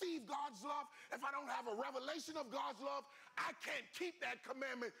don't receive God's love, if I don't have a revelation of God's love, I can't keep that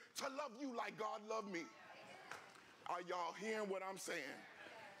commandment to love you like God loved me. Are y'all hearing what I'm saying?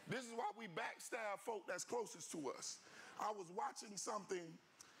 This is why we backstab folk that's closest to us. I was watching something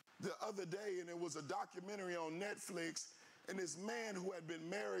the other day, and it was a documentary on Netflix, and this man who had been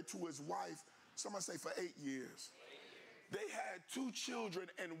married to his wife, somebody say for 8 years. They had 2 children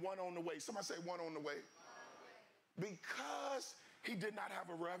and 1 on the way. Somebody say 1 on the way. Because he did not have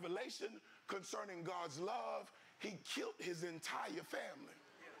a revelation concerning God's love, he killed his entire family.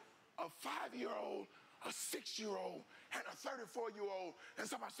 A 5-year-old, a 6-year-old, and a 34-year-old, and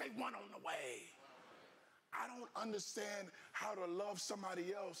somebody say 1 on the way. I don't understand how to love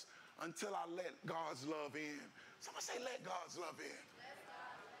somebody else until I let God's love in. Somebody say, let God's love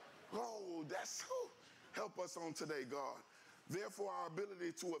in. Oh, that's who. Help us on today, God. Therefore, our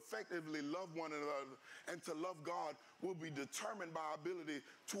ability to effectively love one another and to love God will be determined by our ability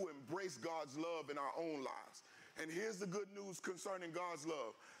to embrace God's love in our own lives. And here's the good news concerning God's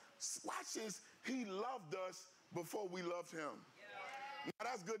love. Watch this. He loved us before we loved him.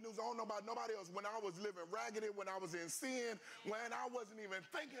 Now, that's good news. I don't know about nobody else. When I was living raggedy, when I was in sin, when I wasn't even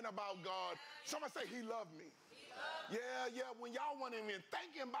thinking about God, somebody say he loved me. Yeah. When y'all weren't even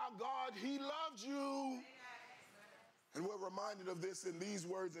thinking about God, he loved you. And we're reminded of this in these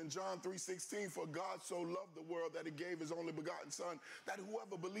words in John 3:16, for God so loved the world that he gave his only begotten son, that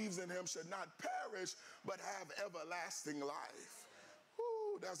whoever believes in him should not perish, but have everlasting life.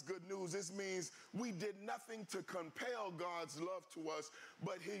 Woo, that's good news. This means we did nothing to compel God's love to us,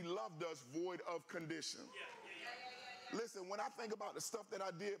 but he loved us void of condition. Listen, when I think about the stuff that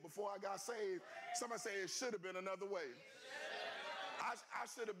I did before I got saved, somebody say it should have been another way. I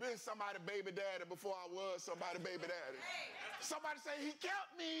should have been somebody baby daddy before I was somebody baby daddy. Somebody say he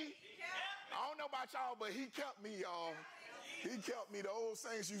kept me. I don't know about y'all, but he kept me, y'all. He kept me. The old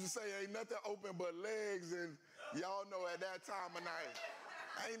saints used to say ain't nothing open but legs, and y'all know at that time of night.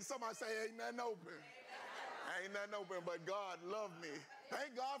 Somebody say ain't nothing open. Ain't nothing open, but God loved me.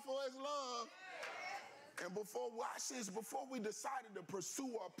 Thank God for his love. And before we decided to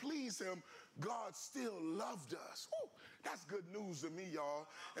pursue or please him, God still loved us. Woo, that's good news to me, y'all.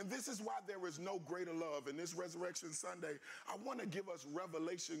 And this is why there is no greater love. In this Resurrection Sunday, I want to give us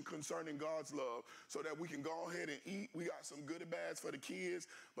revelation concerning God's love so that we can go ahead and eat. We got some goodie bags for the kids.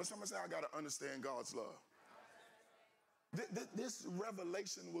 But somebody say, I got to understand God's love. This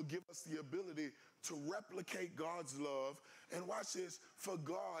revelation will give us the ability to replicate God's love, and watch this, for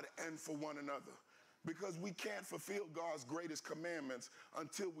God and for one another. Because we can't fulfill God's greatest commandments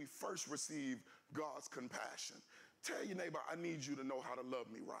until we first receive God's compassion. Tell your neighbor, I need you to know how to love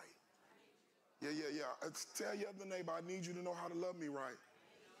me right. Yeah. Tell your other neighbor, I need you to know how to love me right.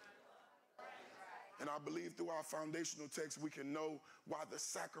 And I believe through our foundational text, we can know why the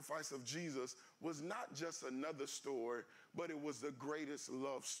sacrifice of Jesus was not just another story, but it was the greatest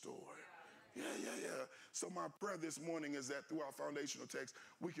love story. Yeah. So my prayer this morning is that through our foundational text,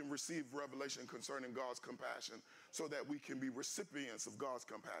 we can receive revelation concerning God's compassion so that we can be recipients of God's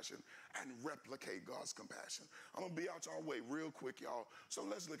compassion and replicate God's compassion. I'm going to be out y'all way real quick, y'all. So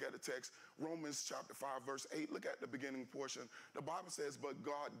let's look at the text. Romans chapter 5, verse 8. Look at the beginning portion. The Bible says, but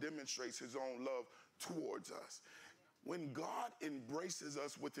God demonstrates his own love towards us. When God embraces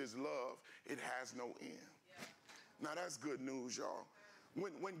us with his love, it has no end. Now that's good news, y'all.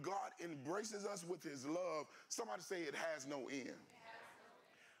 When God embraces us with his love, somebody say it has no end.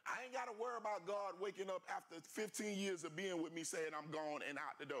 I ain't got to worry about God waking up after 15 years of being with me saying I'm gone and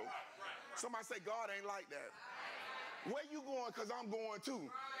out the door. Somebody say God ain't like that. Where you going? Because I'm going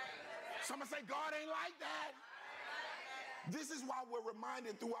too. Somebody say God ain't like that. This is why we're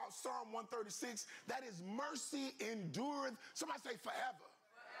reminded throughout Psalm 136 that his mercy endureth. Somebody say forever.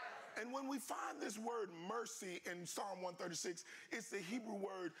 And when we find this word mercy in Psalm 136, it's the Hebrew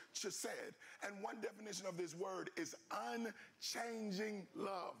word chesed. And one definition of this word is unchanging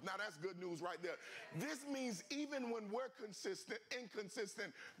love. Now that's good news right there. This means even when we're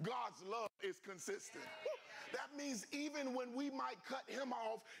inconsistent, God's love is consistent. That means even when we might cut him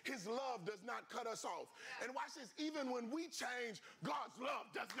off, his love does not cut us off. And watch this, even when we change, God's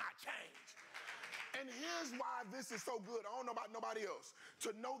love does not change. And here's why this is so good. I don't know about nobody else.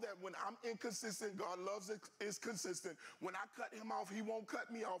 To know that when I'm inconsistent, God loves it, is consistent. When I cut him off, he won't cut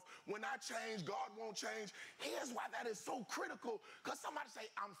me off. When I change, God won't change. Here's why that is so critical. Because somebody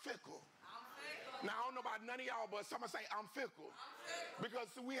say, I'm fickle. Now, I don't know about none of y'all, but somebody say, I'm fickle. Because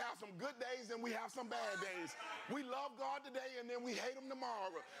we have some good days and we have some bad days. We love God today and then we hate him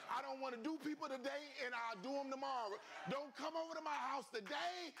tomorrow. I don't want to do people today and I'll do them tomorrow. Don't come over to my house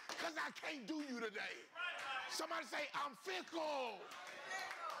today because I can't do you today. Somebody say, I'm fickle.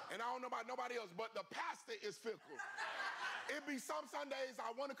 And I don't know about nobody else, but the pastor is fickle. It be some Sundays I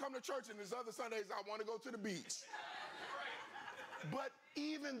want to come to church and there's other Sundays I want to go to the beach. But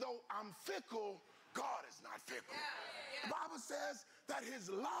even though I'm fickle, God is not fickle. The Bible says that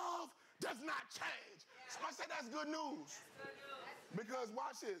his love does not change. Somebody say that's good news. Because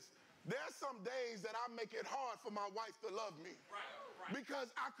watch this. There's some days that I make it hard for my wife to love me.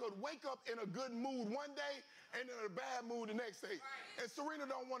 Because I could wake up in a good mood one day and in a bad mood the next day. And Serena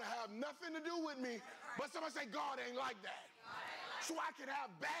don't want to have nothing to do with me. But somebody say God ain't like that. So I can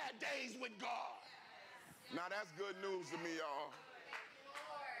have bad days with God. Now that's good news to me, y'all.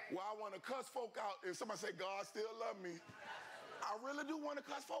 Well, I want to cuss folk out, and somebody say, God still love me. I really do want to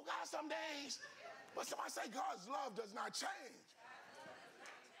cuss folk out some days, but somebody say, God's love does not change.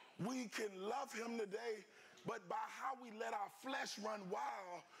 We can love him today, but by how we let our flesh run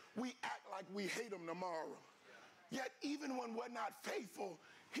wild, we act like we hate him tomorrow. Yet even when we're not faithful,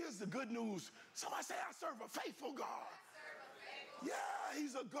 here's the good news. Somebody say, I serve a faithful God. Yeah,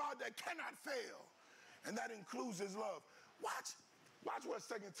 he's a God that cannot fail. And that includes his love. Watch what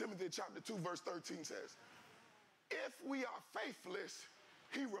 2 Timothy chapter 2, verse 13 says. If we are faithless,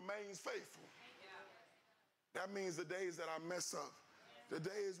 he remains faithful. That means the days that I mess up, the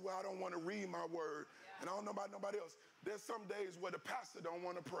days where I don't want to read my word, and I don't know about nobody else. There's some days where the pastor don't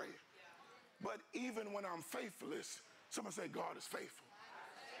want to pray. But even when I'm faithless, somebody say, God is faithful.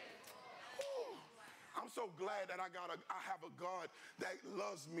 Ooh, I'm so glad that I have a God that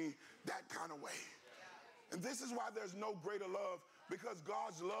loves me that kind of way. And this is why there's no greater love, because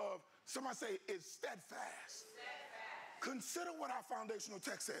God's love, somebody say, is steadfast. Consider what our foundational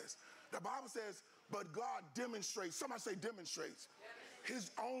text says. The Bible says, but God demonstrates, somebody say demonstrates,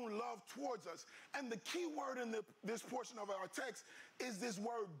 his own love towards us. And the key word in this portion of our text is this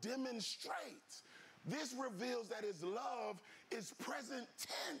word demonstrates. This reveals that his love is present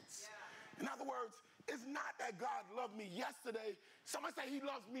tense. In other words, it's not that God loved me yesterday. Somebody say he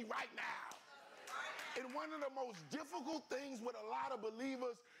loves me right now. And one of the most difficult things with a lot of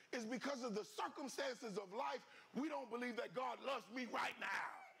believers is because of the circumstances of life, we don't believe that God loves me right now.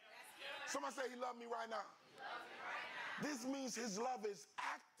 Somebody say he loves me right now. This means his love is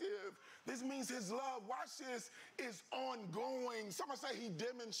active. This means his love, watch this, is ongoing. Somebody say he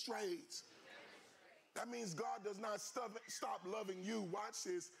demonstrates. That means God does not stop loving you, watch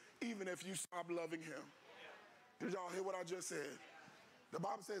this, even if you stop loving him. Did y'all hear what I just said? The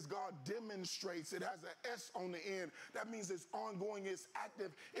Bible says God demonstrates. It has an S on the end. That means it's ongoing, it's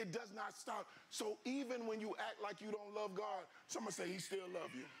active. It does not stop. So even when you act like you don't love God, somebody say he still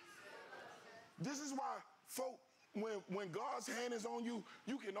loves you. This is why folk, when God's hand is on you,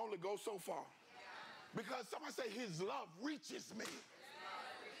 you can only go so far. Because somebody say his love reaches me.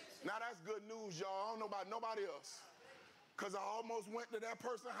 Now that's good news, y'all. I don't know about nobody else. Because I almost went to that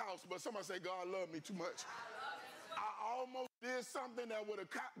person's house, but somebody say God loved me too much. I almost did something that would have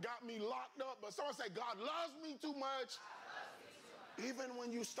got me locked up, but someone say, God loves me too much. Even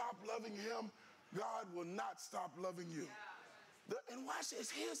when you stop loving him, God will not stop loving you. And watch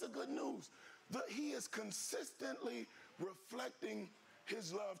this, here's the good news. He is consistently reflecting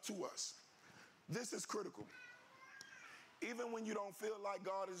his love to us. This is critical. Even when you don't feel like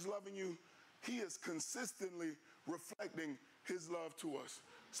God is loving you, he is consistently reflecting his love to us.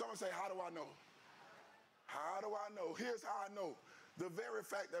 Someone say, how do I know? How do I know? Here's how I know. The very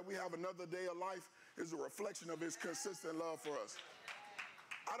fact that we have another day of life is a reflection of his consistent love for us.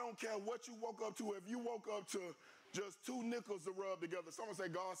 I don't care what you woke up to. If you woke up to just 2 nickels to rub together, someone say,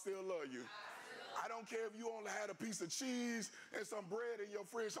 God still love you. I don't care if you only had a piece of cheese and some bread in your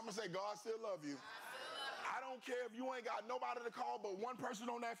fridge. Someone say, God still love you. I don't care if you ain't got nobody to call but one person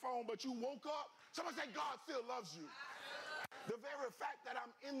on that phone, but you woke up. Someone say, God still loves you. The very fact that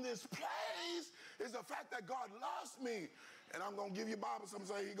I'm in this place is the fact that God loves me. And I'm going to give you a Bible. Some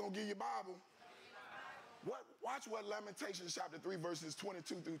say he's going to give you a Bible. Watch what Lamentations chapter 3 verses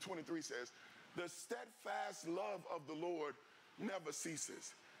 22 through 23 says. The steadfast love of the Lord never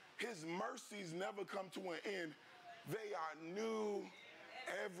ceases. His mercies never come to an end. They are new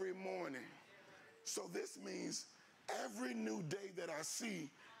every morning. So this means every new day that I see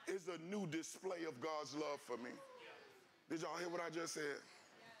is a new display of God's love for me. Did y'all hear what I just said?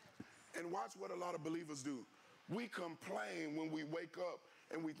 And watch what a lot of believers do. We complain when we wake up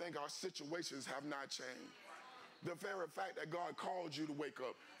and we think our situations have not changed. The very fact that God called you to wake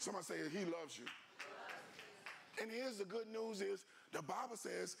up. Somebody say he loves you. And here's the good news is the Bible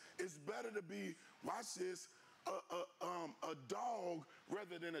says it's better to be, watch this, a dog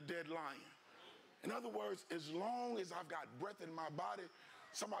rather than a dead lion. In other words, as long as I've got breath in my body,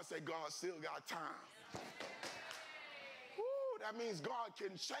 somebody say God still got time. That means God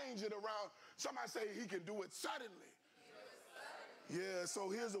can change it around. Somebody say he can do it suddenly. Yeah, so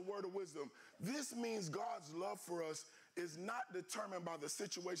here's a word of wisdom. This means God's love for us is not determined by the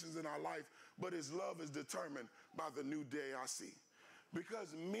situations in our life, but his love is determined by the new day I see.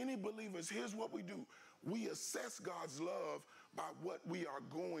 Because many believers, here's what we do. We assess God's love by what we are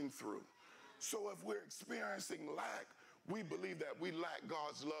going through. So if we're experiencing lack, we believe that we lack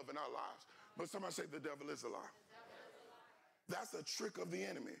God's love in our lives. But somebody say the devil is a lie. That's a trick of the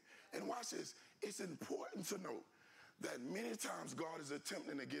enemy. And watch this. It's important to note that many times God is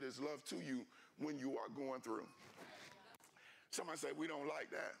attempting to get his love to you when you are going through. Somebody say, we don't like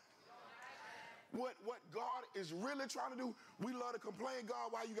that. What God is really trying to do, we love to complain, God,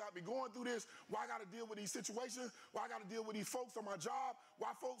 why you got me going through this? Why I got to deal with these situations? Why I got to deal with these folks on my job? Why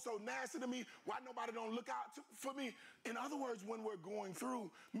folks so nasty to me? Why nobody don't look out for me? In other words, when we're going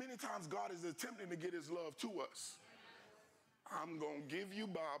through, many times God is attempting to get his love to us. I'm going to give you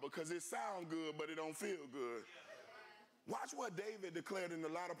Bible because it sounds good, but it don't feel good. Watch what David declared in the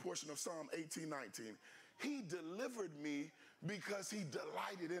latter portion of Psalm 18:19. He delivered me because he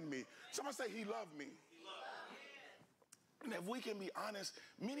delighted in me. Somebody say he loved me. And if we can be honest,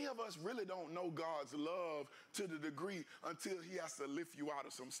 many of us really don't know God's love to the degree until he has to lift you out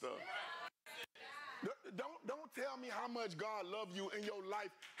of some stuff. Don't tell me how much God loves you and your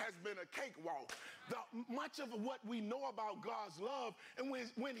life has been a cakewalk. Much of what we know about God's love and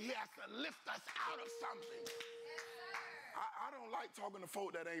when he has to lift us out of something. I don't like talking to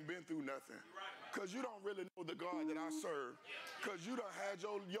folk that ain't been through nothing, because you don't really know the God that I serve, because you done had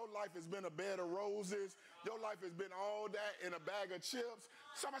your life has been a bed of roses. Your life has been all that in a bag of chips.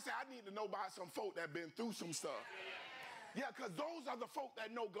 Somebody say, I need to know about some folk that been through some stuff. Yeah, because those are the folk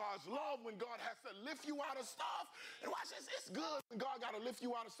that know God's love when God has to lift you out of stuff. And watch this, it's good when God got to lift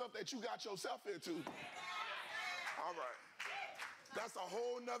you out of stuff that you got yourself into. All right. That's a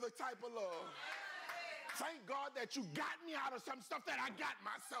whole nother type of love. Thank God that you got me out of some stuff that I got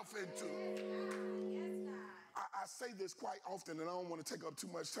myself into. I say this quite often, and I don't want to take up too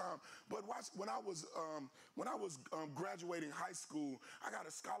much time. But watch, when I was graduating high school, I got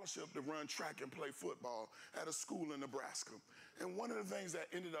a scholarship to run track and play football at a school in Nebraska. And one of the things that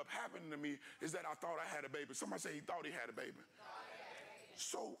ended up happening to me is that I thought I had a baby. Somebody say he thought he had a baby.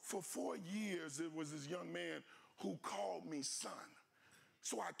 So for 4 years, it was this young man who called me son.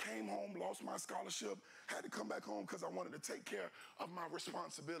 So I came home, lost my scholarship, had to come back home because I wanted to take care of my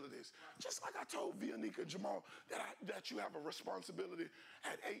responsibilities. Just like I told Vianika Jamal that you have a responsibility.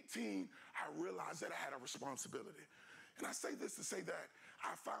 At 18, I realized that I had a responsibility. And I say this to say that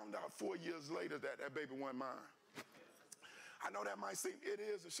I found out 4 years later that that baby wasn't mine. I know that might seem, it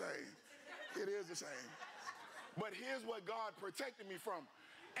is a shame. It is a shame. But here's what God protected me from.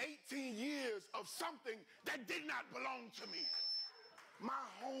 18 years of something that did not belong to me. My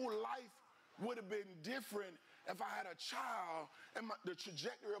whole life would have been different if I had a child, and the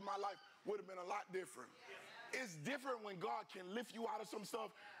trajectory of my life would have been a lot different. It's different when God can lift you out of some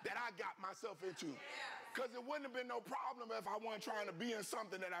stuff that I got myself into. Because it wouldn't have been no problem if I wasn't trying to be in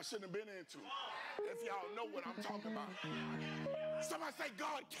something that I shouldn't have been into. If y'all know what I'm talking about. Somebody say,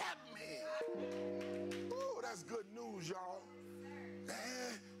 God kept me. Ooh, that's good news, y'all.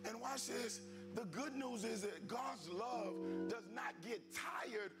 And watch this. The good news is that God's love does not get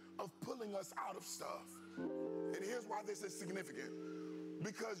tired of pulling us out of stuff. And here's why this is significant.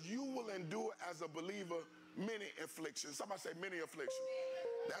 Because you will endure as a believer many afflictions. Somebody say many afflictions.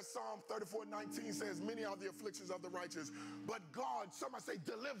 That Psalm 34:19 says, many are the afflictions of the righteous, but God, somebody say,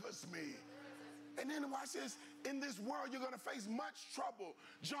 delivers me. And then watch this, in this world you're going to face much trouble.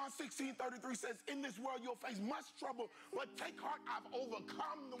 John 16:33 says, in this world you'll face much trouble, but take heart, I've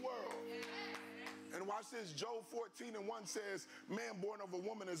overcome the world. And watch this, Job 14:1 says, man born of a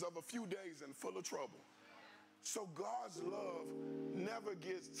woman is of a few days and full of trouble. So God's love never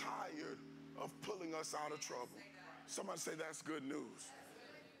gets tired of pulling us out of trouble. Somebody say that's good news.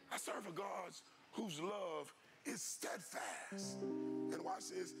 I serve a God whose love is steadfast. And watch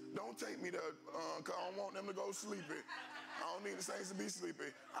this, don't take me there, because I don't want them to go sleepy. I don't need the saints to be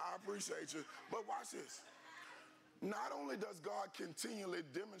sleepy. I appreciate you. But watch this. Not only does God continually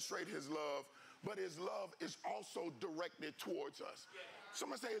demonstrate his love, but his love is also directed towards us.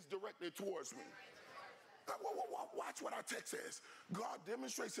 Somebody say it's directed towards me. Watch what our text says. God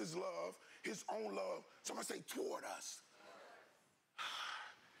demonstrates his love, his own love. Somebody say toward us.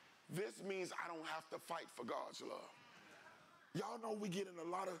 This means I don't have to fight for God's love. Y'all know we get in a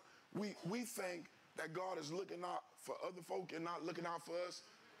lot of, we think that God is looking out for other folk and not looking out for us.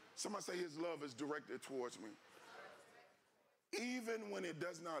 Somebody say his love is directed towards me. Even when it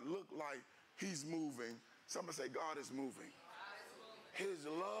does not look like he's moving, somebody say God is moving. His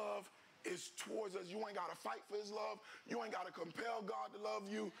love is towards us. You ain't got to fight for his love. You ain't got to compel God to love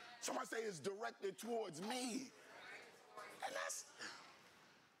you. Somebody say it's directed towards me. And that's,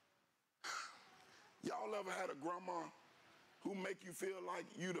 y'all ever had a grandma who make you feel like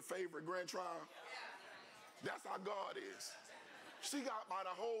you the favorite grandchild? That's how God is. She got about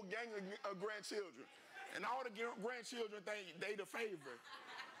a whole gang of grandchildren. And all the grandchildren think they the favorite.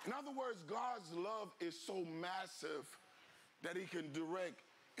 In other words, God's love is so massive that he can direct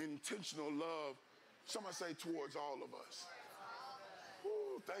intentional love, somebody say towards all of us.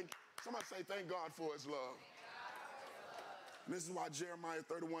 Ooh, somebody say thank God for his love. And this is why Jeremiah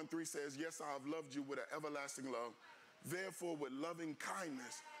 31:3 says, yes, I have loved you with an everlasting love. Therefore, with loving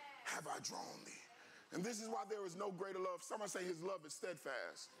kindness have I drawn thee. And this is why there is no greater love. Somebody say his love is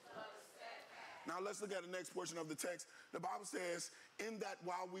steadfast. Now let's look at the next portion of the text. The Bible says, in that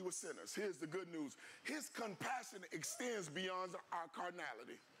while we were sinners, here's the good news. His compassion extends beyond our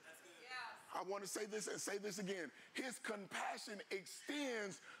carnality. I want to say this and say this again. His compassion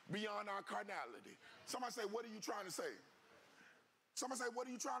extends beyond our carnality. Somebody say, what are you trying to say? Somebody say, what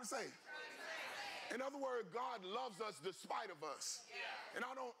are you trying to say? In other words, God loves us despite of us. And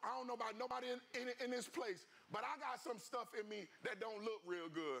I don't know about nobody in this place, but I got some stuff in me that don't look real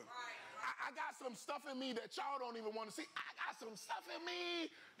good. I got some stuff in me that y'all don't even want to see. I got some stuff in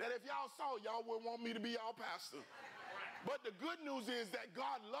me that if y'all saw, y'all would want me to be y'all pastor. But the good news is that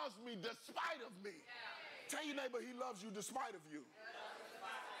God loves me despite of me. Tell your neighbor he loves you despite of you.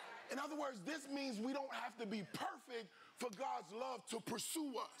 In other words, this means we don't have to be perfect for God's love to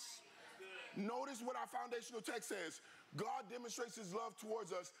pursue us. Notice what our foundational text says. God demonstrates his love towards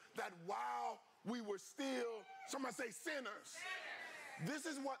us that while we were still, somebody say sinners. This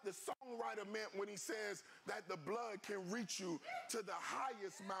is what the songwriter meant when he says that the blood can reach you to the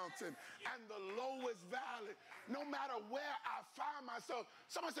highest mountain and the lowest valley. No matter where I find myself,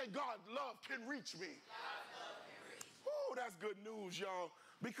 somebody say God's love can reach me. Oh, that's good news, y'all.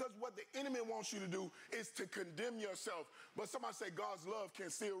 Because what the enemy wants you to do is to condemn yourself. But somebody say God's love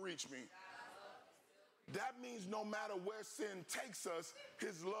can still reach me. That means no matter where sin takes us,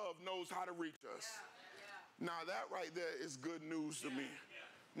 his love knows how to reach us. Now that right there is good news to me.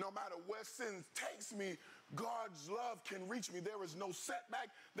 No matter where sin takes me, God's love can reach me. There is no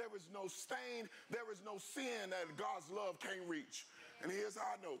setback, there is no stain, there is no sin that God's love can't reach. And here's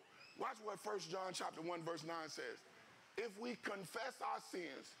how I know. Watch what 1 John chapter 1 verse 9 says. If we confess our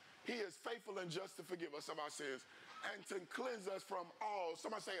sins, he is faithful and just to forgive us of our sins and to cleanse us from all,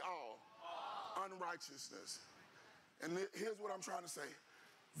 somebody say all, unrighteousness. And here's what I'm trying to say.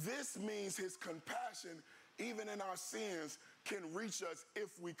 This means his compassion, even in our sins, can reach us if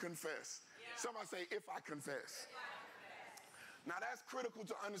we confess. Somebody say, if I confess. Now that's critical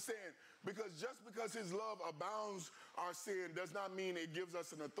to understand, because just because his love abounds our sin does not mean it gives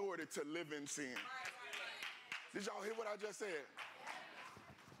us an authority to live in sin. Did y'all hear what I just said?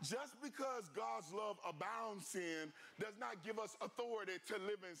 Just because God's love abounds sin does not give us authority to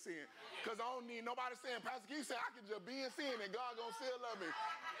live in sin. Because I don't need nobody saying, Pastor Keith said I can just be in sin and God gonna still love me.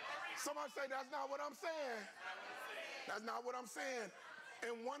 Somebody say, that's not what I'm saying. That's not what I'm saying.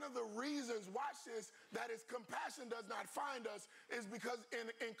 And one of the reasons, watch this, that his compassion does not find us is because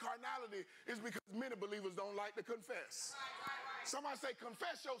in carnality, is because many believers don't like to confess. Somebody say,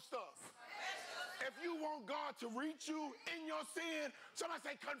 confess your stuff. If you want God to reach you in your sin, somebody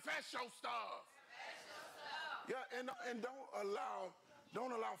say, confess your stuff. Yeah, and don't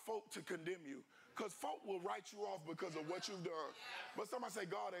allow folk to condemn you, because folk will write you off because of what you've done. But somebody say,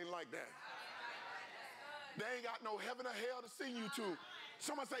 God ain't like that. They ain't got no heaven or hell to send you to.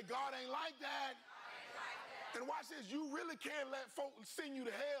 Somebody say, God ain't like that. And watch this, you really can't let folk send you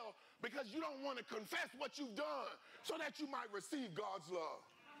to hell because you don't want to confess what you've done so that you might receive God's love.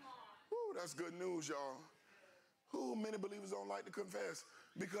 Ooh, that's good news, y'all. Who many believers don't like to confess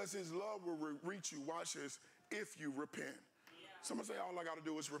because his love will reach you, watch this, if you repent. Somebody say, all I got to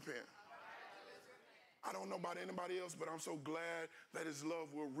do is repent. I don't know about anybody else, but I'm so glad that his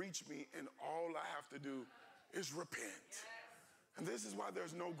love will reach me, and all I have to do is repent. And this is why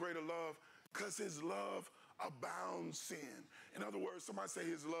there's no greater love, because his love abounds sin. In other words, somebody say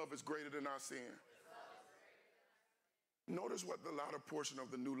his love is greater than our sin. Notice what the latter portion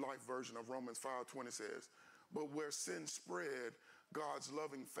of the New Life version of Romans 5:20 says. But where sin spread, God's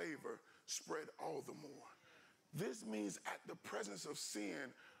loving favor spread all the more. This means at the presence of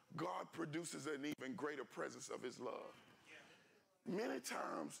sin, God produces an even greater presence of his love. Many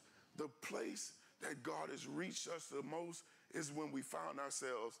times, the place that God has reached us the most is when we found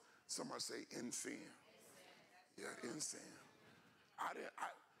ourselves, somebody say, in sin. Yeah, in sin. I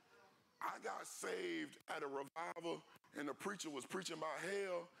got saved at a revival, and the preacher was preaching about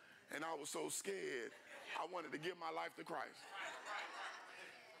hell, and I was so scared, I wanted to give my life to Christ.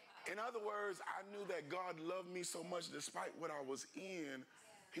 In other words, I knew that God loved me so much despite what I was in.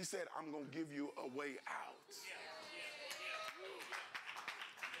 He said, I'm going to give you a way out.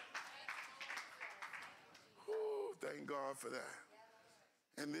 Whew, thank God for that.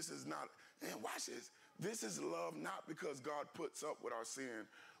 And this is not, and watch this. This is love not because God puts up with our sin,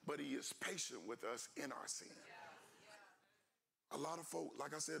 but he is patient with us in our sin. A lot of folk,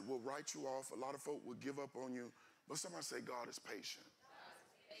 like I said, will write you off. A lot of folk will give up on you. But somebody say God is patient.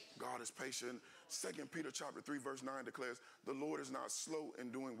 God is patient. 2 Peter chapter 3 verse 9 declares, the Lord is not slow in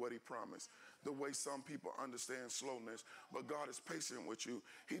doing what he promised. The way some people understand slowness, but God is patient with you.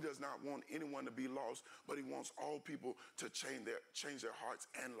 He does not want anyone to be lost, but he wants all people to change their hearts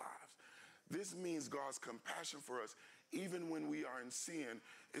and lives. This means God's compassion for us, even when we are in sin,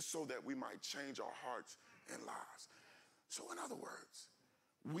 is so that we might change our hearts and lives. So in other words,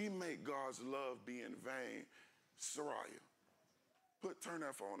 we make God's love be in vain. Soraya, turn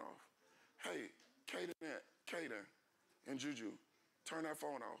that phone off. Hey, Kaden and Juju, turn that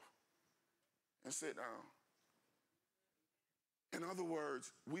phone off and sit down. In other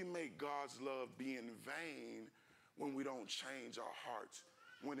words, we make God's love be in vain when we don't change our hearts,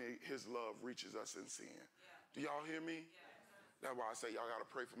 when his love reaches us in sin. Do y'all hear me? That's why I say y'all got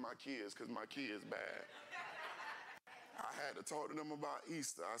to pray for my kids, because my kids bad. I had to talk to them about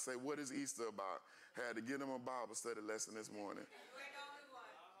Easter. I say, what is Easter about? Had to give them a Bible study lesson this morning.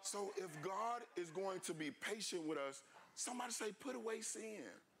 So if God is going to be patient with us, somebody say, put away sin.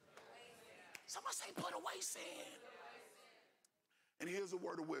 Somebody say, put away sin. And here's a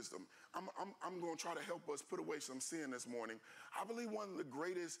word of wisdom. I'm going to try to help us put away some sin this morning. I believe one of the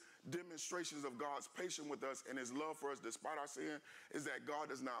greatest demonstrations of God's patience with us and his love for us despite our sin is that God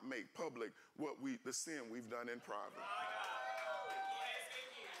does not make public the sin we've done in private.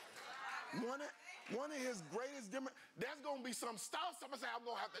 One of his greatest there's going to be some stuff, somebody say, I'm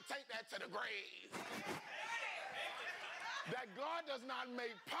going to have to take that to the grave. That God does not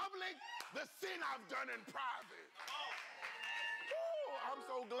make public the sin I've done in private. Ooh, I'm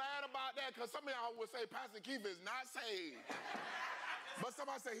so glad about that, because some of y'all would say Pastor Keith is not saved. But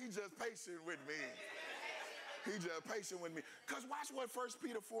somebody say he's just patient with me. He's just patient with me. Because watch what 1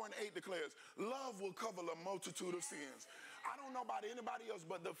 Peter 4 and 8 declares. Love will cover a multitude of sins. I don't know about anybody else,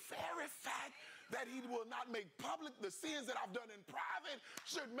 but the very fact that he will not make public the sins that I've done in private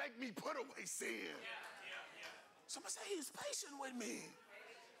should make me put away sin. Somebody say he's patient with me.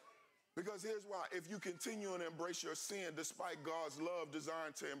 Because here's why. If you continue and embrace your sin despite God's love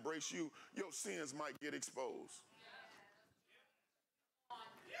designed to embrace you, your sins might get exposed.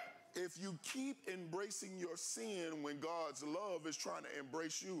 If you keep embracing your sin when God's love is trying to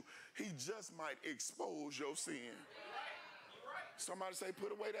embrace you, he just might expose your sin. Somebody say,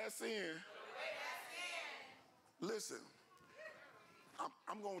 put away that sin. Listen,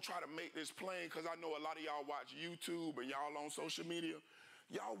 I'm going to try to make this plain, because I know a lot of y'all watch YouTube and y'all on social media.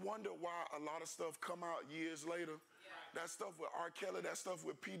 Y'all wonder why a lot of stuff come out years later. That stuff with R. Kelly, that stuff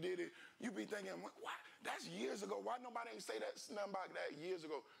with P. Diddy. You be thinking, why? That's years ago. Why nobody ain't say that, nothing about that years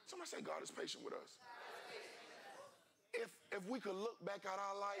ago? Somebody say God is patient with us. If we could look back at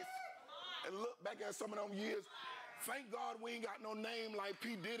our life and look back at some of them years, thank God we ain't got no name like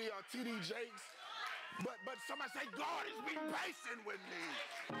P. Diddy or T.D. Jakes. But somebody say, God is being patient with me.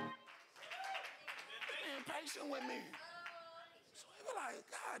 He's being patient with me. So they were like,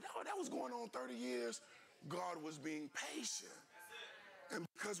 God, that was going on 30 years. God was being patient. And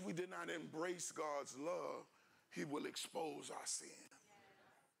because we did not embrace God's love, he will expose our sin.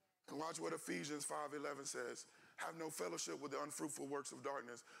 And watch what Ephesians 5:11 says. Have no fellowship with the unfruitful works of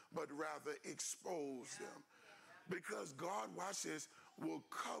darkness, but rather expose them. Because God, watch this, will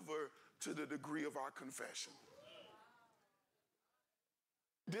cover to the degree of our confession.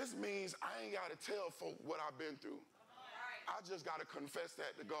 This means I ain't got to tell folk what I've been through. I just got to confess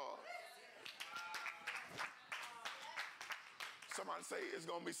that to God. Somebody say it's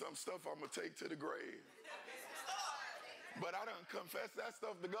going to be some stuff I'm going to take to the grave. But I done confessed that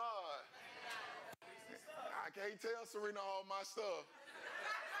stuff to God. I can't tell Serena all my stuff.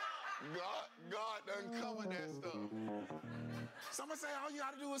 God done covered that stuff. Somebody say all you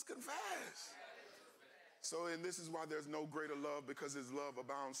got to do is confess. So, and this is why there's no greater love, because his love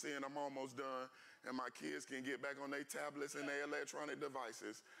abounds sin. I'm almost done, and my kids can get back on their tablets and their electronic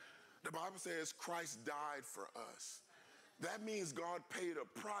devices. The Bible says Christ died for us. That means God paid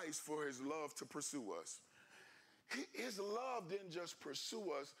a price for his love to pursue us. His love didn't just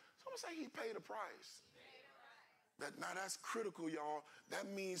pursue us. Someone say he paid a price. Now that's critical, y'all. That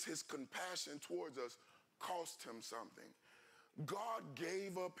means his compassion towards us cost him something. God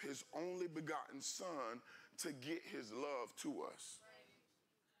gave up his only begotten son to get his love to us.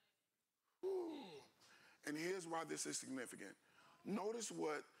 Ooh. And here's why this is significant. Notice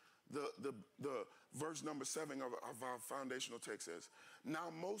what the verse number 7 of our foundational text says.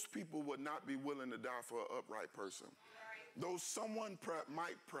 Now, most people would not be willing to die for an upright person, though someone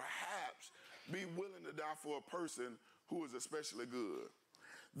might perhaps be willing to die for a person who is especially good.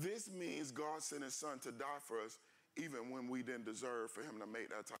 This means God sent his son to die for us even when we didn't deserve for him to make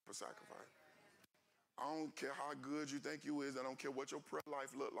that type of sacrifice. I don't care how good you think you is. I don't care what your prayer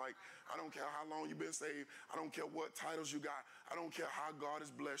life look like. I don't care how long you've been saved. I don't care what titles you got. I don't care how God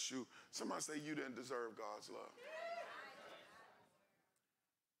has blessed you. Somebody say you didn't deserve God's love.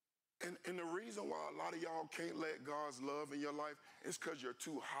 And the reason why a lot of y'all can't let God's love in your life is because you're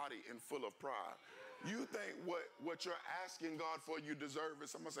too haughty and full of pride. You think what you're asking God for, you deserve it.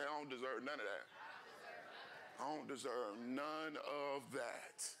 Somebody say, I don't deserve none of that. I don't deserve none of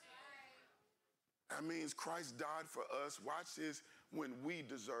that. That means Christ died for us, watch this, when we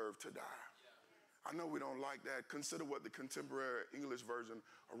deserve to die. I know we don't like that. Consider what the contemporary English version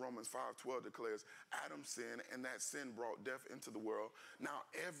of Romans 5:12 declares. Adam sinned, and that sin brought death into the world. Now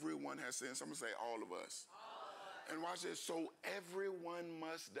everyone has sinned. Someone say all of us. And watch this. So everyone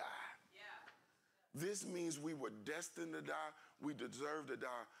must die. This means we were destined to die. We deserve to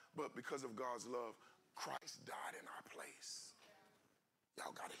die. But because of God's love, Christ died in our place.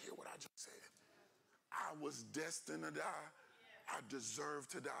 Y'all got to hear what I just said. I was destined to die. I deserve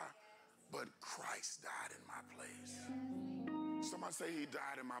to die. But Christ died in my place. Somebody say he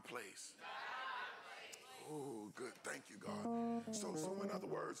died in my place. Oh, good. Thank you, God. So in other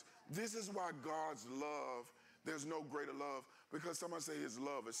words, this is why God's love, there's no greater love, because somebody say his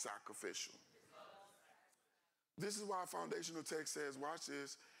love is sacrificial. This is why our foundational text says, watch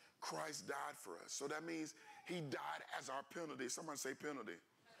this, Christ died for us. So that means he died as our penalty. Somebody say penalty.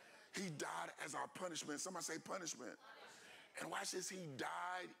 He died as our punishment. Somebody say punishment. And watch this, he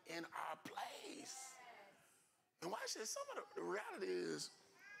died in our place. And watch this, some of the reality is,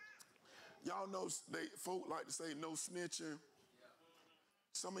 y'all know folk like to say no snitching.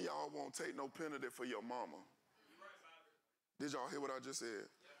 Some of y'all won't take no penalty for your mama. Did y'all hear what I just said?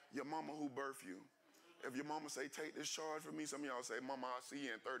 Your mama who birthed you. If your mama say, take this charge for me, some of y'all say, Mama, I'll see you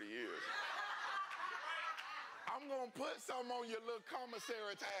in 30 years. I'm going to put something on your little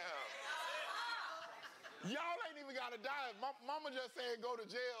commissary tab. Y'all ain't even got to die. Mama just said, go to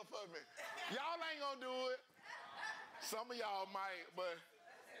jail for me. Y'all ain't going to do it. Some of y'all might, but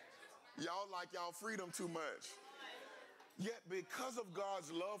y'all like y'all freedom too much. Yet because of God's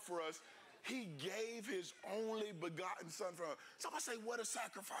love for us, he gave his only begotten son for us. Somebody say, what a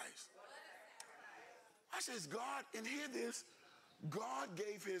sacrifice. I says, God, and hear this, God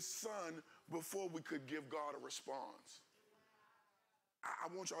gave his son before we could give God a response. I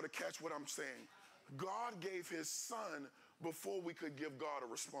want y'all to catch what I'm saying. God gave his son before we could give God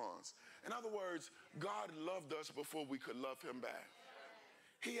a response. In other words, God loved us before we could love him back.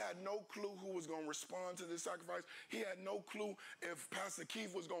 He had no clue who was going to respond to this sacrifice. He had no clue if Pastor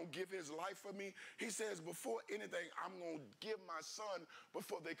Keith was going to give his life for me. He says, before anything, I'm going to give my son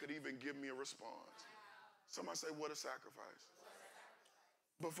before they could even give me a response. Somebody say, what a sacrifice.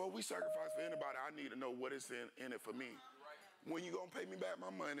 Before we sacrifice for anybody, I need to know what is in it for me. When you going to pay me back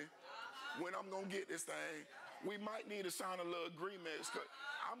my money? When I'm going to get this thing? We might need to sign a little agreement.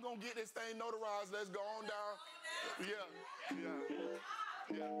 I'm going to get this thing notarized. Let's go on down. Yeah.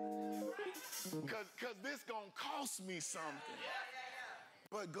 Because this going to cost me something.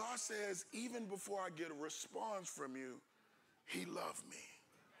 But God says, even before I get a response from you, he loved me.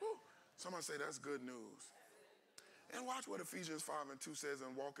 Woo. Somebody say, that's good news. And watch what Ephesians 5:2 says,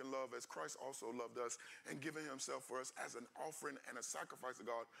 and walk in love as Christ also loved us and given himself for us as an offering and a sacrifice to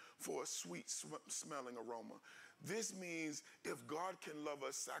God for a sweet smelling aroma. This means if God can love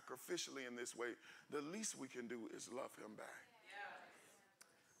us sacrificially in this way, the least we can do is love him back.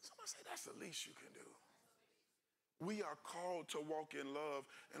 Somebody say that's the least you can do. We are called to walk in love.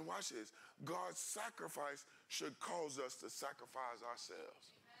 And watch this. God's sacrifice should cause us to sacrifice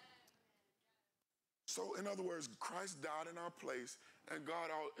ourselves. So, in other words, Christ died in our place, and God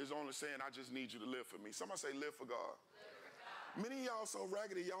is only saying, I just need you to live for me. Somebody say, live for God. Many of y'all so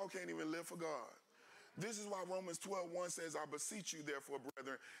raggedy, y'all can't even live for God. This is why Romans 12:1 says, I beseech you, therefore,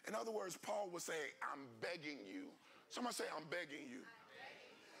 brethren. In other words, Paul was saying, I'm begging you. Somebody say, I'm begging you.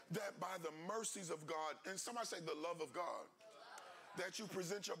 That by the mercies of God, and somebody say, the love of God, that you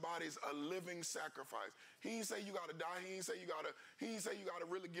present your bodies a living sacrifice. He didn't say you got to die. He didn't say you got to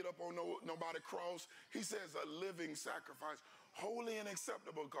really get up on nobody's cross. He says a living sacrifice, holy and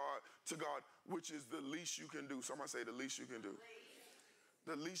acceptable to God, which is the least you can do. Somebody say the least you can do.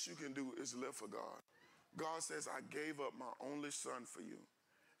 The least you can do is live for God. God says, I gave up my only son for you.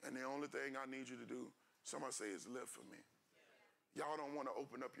 And the only thing I need you to do, somebody say, is live for me. Y'all don't want to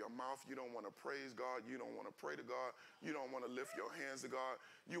open up your mouth. You don't want to praise God. You don't want to pray to God. You don't want to lift your hands to God.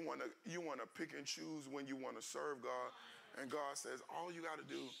 You want to pick and choose when you want to serve God. And God says, all you got to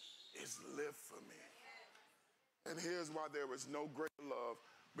do is live for me. And here's why there is no greater love,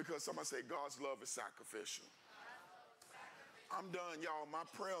 because somebody say God's love is sacrificial. I'm done, y'all. My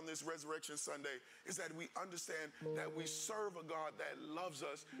prayer on this Resurrection Sunday is that we understand that we serve a God that loves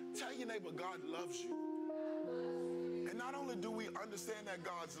us. Tell your neighbor, God loves you. And not only do we understand that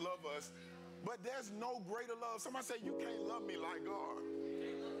God's love us, but there's no greater love. Somebody say, you can't love me like God.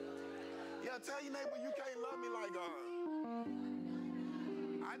 Yeah, tell your neighbor, you can't love me like God.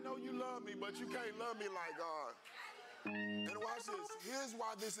 I know you love me, but you can't love me like God. And watch this. Here's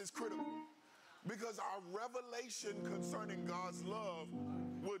why this is critical. Because our revelation concerning God's love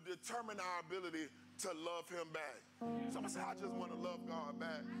will determine our ability to love him back. Somebody say, I just want to love God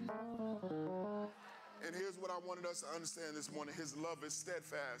back. And here's what I wanted us to understand this morning. His love is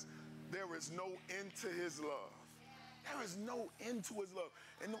steadfast. There is no end to his love. There is no end to his love.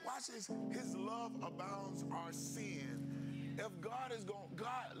 And watch this. His love abounds our sin. If God is going,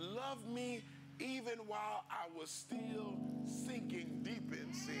 God loved me even while I was still sinking deep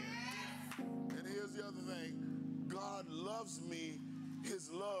in sin. And here's the other thing. God loves me.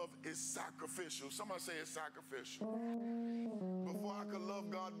 His love is sacrificial. Somebody say it's sacrificial. Before I could love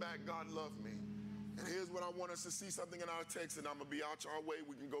God back, God loved me. And here's what I want us to see something in our text, and I'm going to be out your way.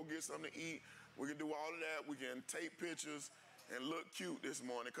 We can go get something to eat. We can do all of that. We can take pictures and look cute this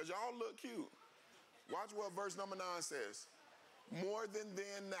morning, because y'all look cute. Watch what verse number 9 says. More than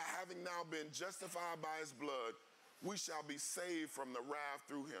then, that having now been justified by his blood, we shall be saved from the wrath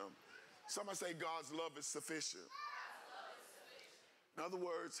through him. Somebody say God's love is sufficient. In other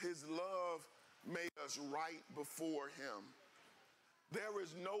words, his love made us right before him. There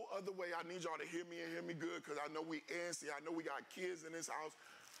is no other way. I need y'all to hear me and hear me good, because I know we antsy. I know we got kids in this house.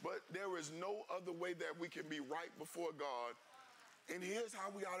 But there is no other way that we can be right before God. And here's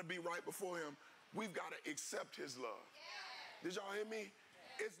how we got to be right before him. We've got to accept his love. Did y'all hear me?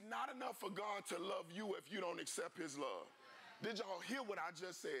 It's not enough for God to love you if you don't accept his love. Did y'all hear what I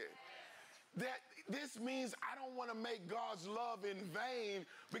just said? That this means I don't want to make God's love in vain,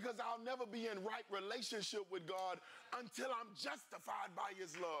 because I'll never be in right relationship with God until I'm justified by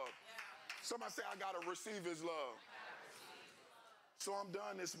his love. Somebody say, I got to receive his love. So I'm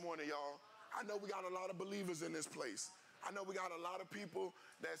done this morning, y'all. I know we got a lot of believers in this place. I know we got a lot of people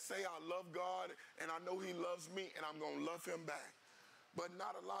that say I love God and I know he loves me and I'm going to love him back. But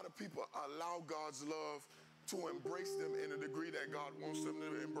not a lot of people allow God's love to embrace them in a degree that God wants them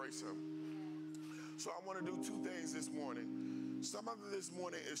to embrace him. So I want to do two things this morning. Somebody this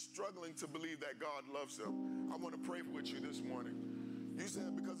morning is struggling to believe that God loves them. I want to pray with you this morning. You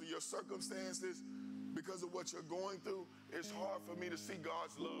said because of your circumstances, because of what you're going through, it's hard for me to see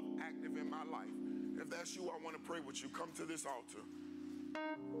God's love active in my life. If that's you, I want to pray with you. Come to this altar.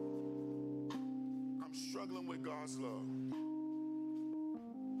 I'm struggling with God's love.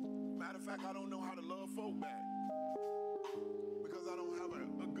 Matter of fact, I don't know how to love folk back, because I don't have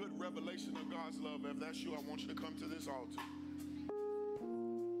a good revelation of God's love. If that's you, I want you to come to this altar.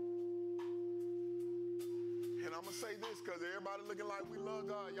 And I'm going to say this, because everybody looking like we love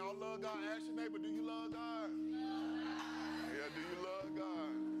God. Y'all love God? Ask your neighbor, do you love God? Yeah, do you love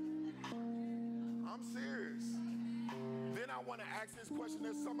God? I'm serious. Then I want to ask this question.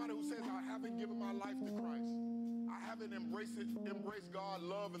 There's somebody who says, I haven't given my life to Christ. I haven't embraced God's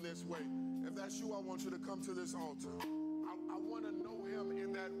love in this way. If that's you, I want you to come to this altar. I want to know him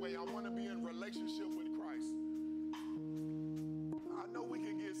in that way. I want to be in relationship with Christ. I know we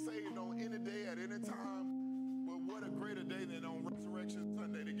can get saved on any day at any time, but what a greater day than on Resurrection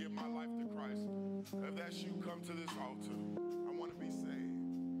Sunday to give my life to Christ. If that's you, come to this altar. I want to be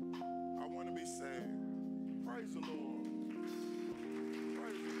saved. I want to be saved. Praise the Lord.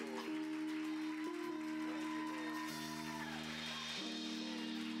 Praise the Lord.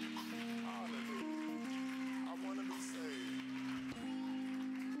 Hallelujah. I want to be saved.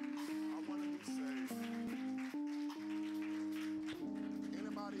 I want to be saved.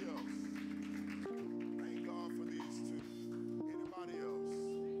 Anybody else? Thank God for these two. Anybody else?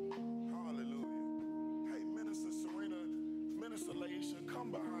 Hallelujah. Hey, Minister Serena, Minister Laisha,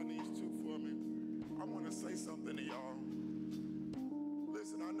 come behind these two for me. I want to say something to y'all.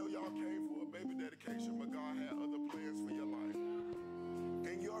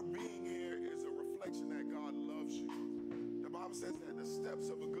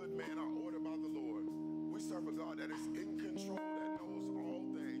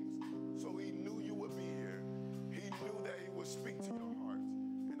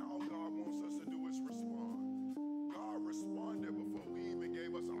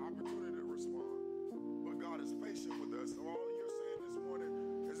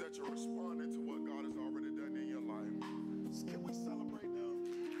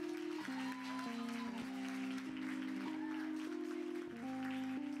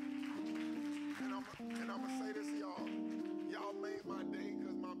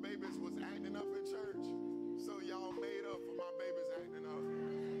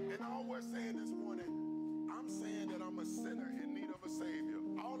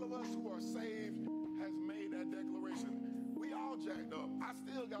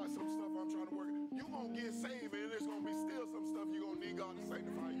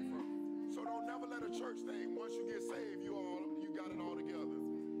 church thing. Once you get saved, you got it all together.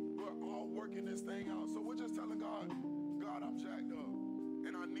 We're all working this thing out. So we're just telling God, God, I'm jacked up,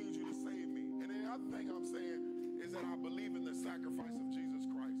 and I need you to save me. And the other thing I'm saying is that I believe in the sacrifice of Jesus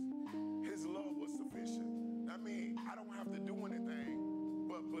Christ. His love was sufficient. I mean, I don't have to do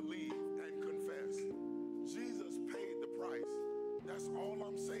anything but believe and confess. Jesus paid the price. That's all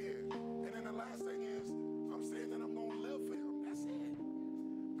I'm saying. And then the last thing is, I'm saying that I'm going to live for him. That's it.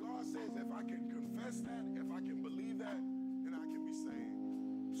 God says if I can confess that, if I can believe that, then I can be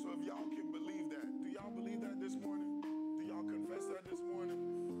saved. So if y'all can believe that, do y'all believe that this morning? Do y'all confess that this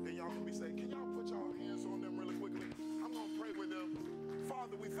morning? Then y'all can be saved. Can y'all put y'all hands on them really quickly? I'm going to pray with them.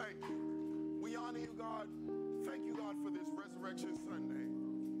 Father, we thank you. We honor you, God. Thank you, God, for this Resurrection Sunday.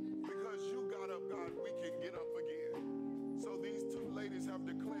 Because you got up, God, we can get up again. So these two ladies have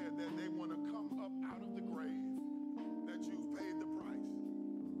declared that they want to come up out of the grave, that you've paid the price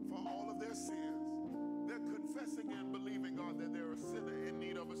for all of their sins. They're confessing and believing, God, that they're a sinner in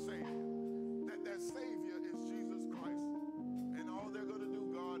need of a Savior, that Savior is Jesus Christ. And all they're going to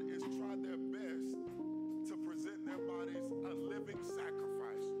do, God, is try their best to present their bodies a living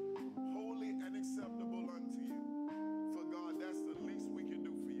sacrifice, holy and acceptable unto you. For God, that's the least we can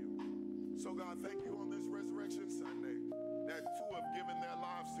do for you. So God, thank you on this Resurrection Sunday that two have given their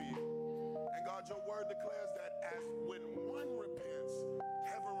lives to you. And God, your word declares that as when one repents,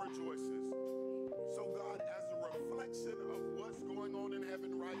 heaven rejoices. So God, as a reflection of what's going on in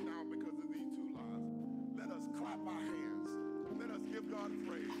heaven right now because of these two lives, let us clap our hands. Let us give God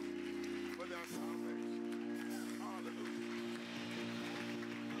praise for their salvation. Hallelujah.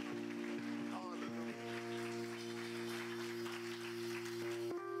 Hallelujah.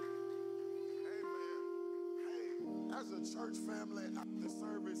 Amen. Hey, as a church family, after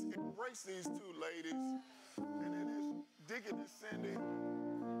service, embrace these two ladies. And it is Digging and Cindy.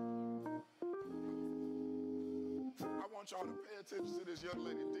 I want y'all to pay attention to this young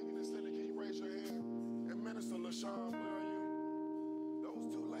lady. Digging and Cindy, can you raise your hand? And Minister LaShawn, where are you? Those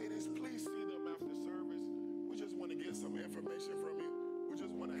two ladies, please see them after service. We just want to get some information from you. We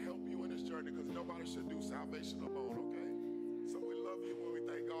just want to help you in this journey because nobody should do salvation alone, okay? So we love you and we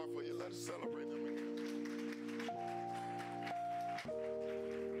thank God for you. Let us celebrate them again.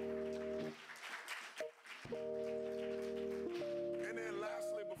 And then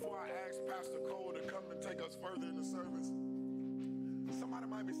lastly, before I ask Pastor Cole to come and take us further in the service, somebody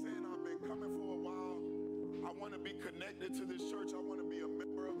might be saying, I've been coming for a while. I want to be connected to this church. I want to be a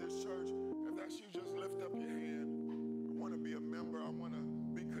member of this church. If that's you, just lift up your hand. I want to be a member. I want to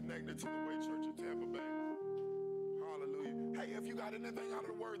be connected to the Way Church of Tampa Bay. Hallelujah. Hey, if you got anything out of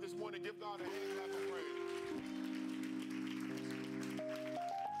the word this morning, give God a hand clap of praise.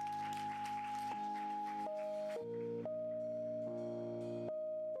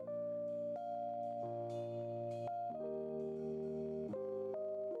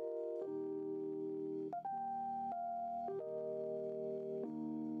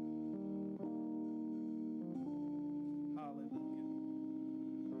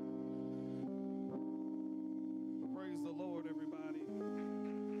 Praise the Lord, everybody.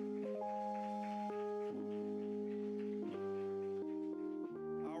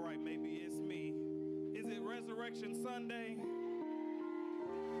 All right, maybe it's me. Is it Resurrection Sunday?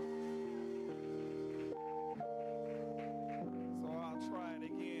 So I'll try it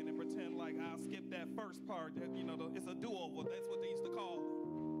again and pretend like I'll skip that first part. You know, it's a do-over. That's what they used to call it.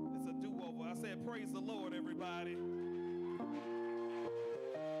 It's a do-over. I said, praise the Lord, everybody.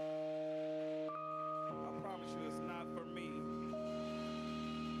 I promise you it's not for me.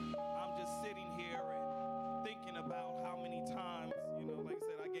 I'm just sitting here and thinking about how many times, you know, like I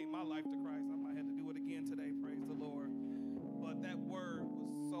said, I gave my life to Christ. I might have to do it again today, praise the Lord. But that word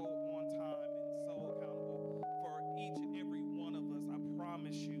was so on time and so accountable for each and every one of us. I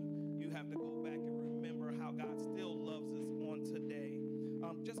promise you, you have to go back and remember how God still loves us on today.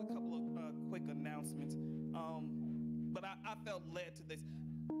 Just a couple of quick announcements. But I felt led to this.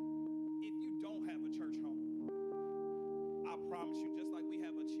 If you don't have a church home, I promise you, just like we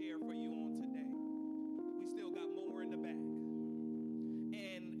have a chair for you on today, we still got more in the back.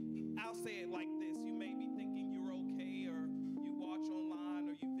 And I'll say it like this. You may be thinking you're okay, or you watch online,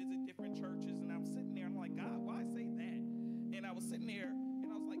 or you visit different churches, and I'm sitting there, and I'm like, God, why say that? And I was sitting there, and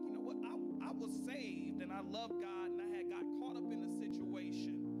I was like, you know what? I was saved, and I loved God, and I had got caught up in a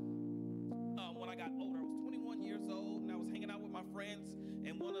situation when I got older. I was 21 years old, and I was hanging out with my friends,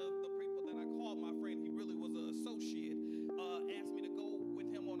 and one of the people that I called my friend, he really was an associate, asked me to go with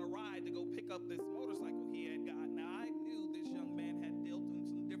him on a ride to go pick up this motorcycle he had got. Now, I knew this young man had dealt in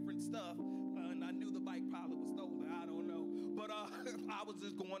some different stuff, and I knew the bike probably was stolen. I don't know. But I was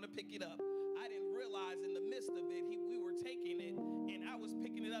just going to pick it up. I didn't realize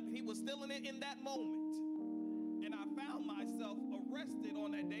up. He was still in it in that moment. And I found myself arrested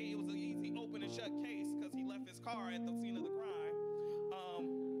on that day. It was an easy open and shut case because he left his car at the scene of the crime.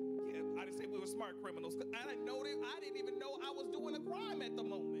 I didn't say we were smart criminals. I didn't even know I was doing a crime at the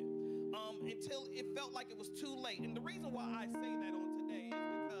moment until it felt like it was too late. And the reason why I say that on today is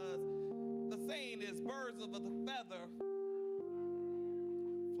because the saying is birds of a feather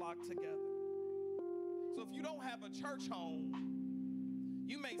flock together. So if you don't have a church home,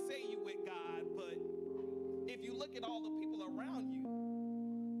 you may say you with God, but if you look at all the people around you,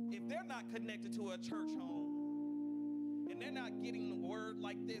 if they're not connected to a church home and they're not getting the word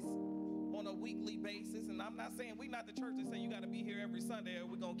like this on a weekly basis, and I'm not saying we're not the church that say you got to be here every Sunday or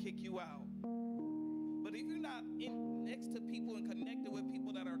we're going to kick you out. But if you're not next to people and connected with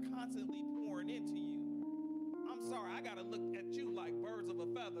people that are constantly pouring into you, I'm sorry, I got to look at you like birds of a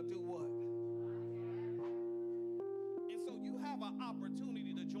feather do what? And so you have an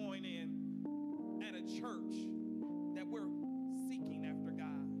opportunity to join in at a church that we're seeking after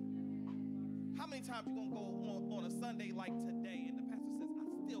God. How many times you gonna go on a Sunday like today and the pastor says, I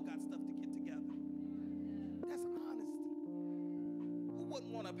still got stuff to get together? That's honesty. Who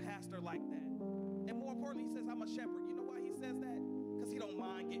wouldn't want a pastor like that? And more importantly, he says, I'm a shepherd. You know why he says that? Because he don't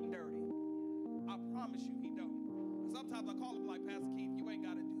mind getting dirty. I promise you he don't. Sometimes I call him like, Pastor Keith, you ain't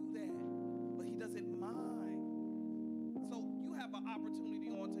gotta do that. But he doesn't mind. So you have an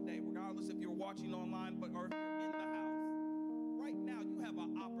opportunity on today, regardless if you're watching online or if you're in the house. Right now, you have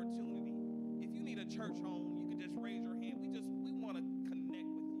an opportunity. If you need a church home, you can just raise your hand. We want to connect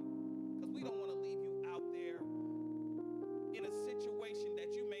with you because we don't want to leave you out there in a situation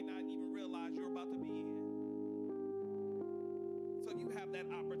that you may not even realize you're about to be in. So you have that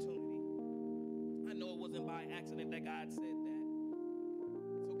opportunity. I know it wasn't by accident that God said that.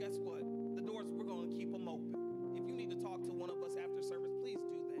 So guess what? The doors, we're going to keep them open. If you need to talk to one of us after service, please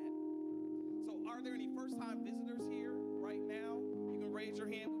do that. So are there any first-time visitors here right now? You can raise your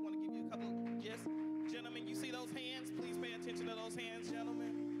hand. We want to give you a couple of gifts. Gentlemen, you see those hands? Please pay attention to those hands,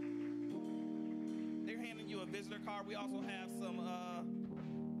 gentlemen. They're handing you a visitor card. We also have some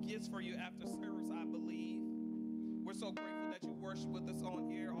gifts for you after service, I believe. We're so grateful that you worship with us on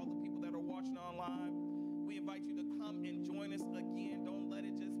here, all the people that are watching online. We invite you to come and join us again. Don't let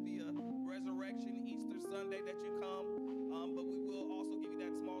it just be a resurrection Easter Sunday that you come, but we will also give you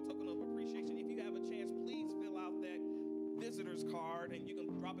that small token of appreciation. If you have a chance, please fill out that visitor's card and you can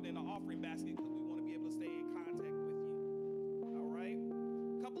drop it in the offering basket because we want to be able to stay in contact with you. All right?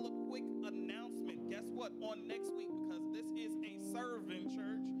 A couple of quick announcements. Guess what? On next week, because this is a serving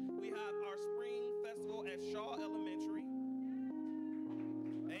church, we have our spring festival at Shaw Elementary.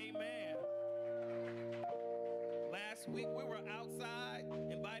 Amen. Last week we were outside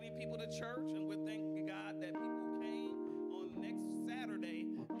inviting people to church, and we're thanking God that people came. On next Saturday,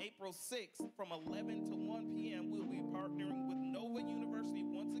 April 6th, from 11 to 1 p.m., we'll be partnering with Nova University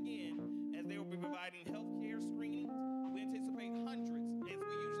once again, as they will be providing health care screenings. We anticipate hundreds, as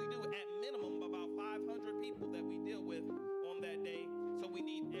we usually do, at minimum about 500 people that we deal with on that day. So we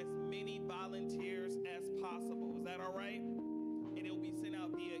need as many volunteers as possible. Is that all right? And it will be sent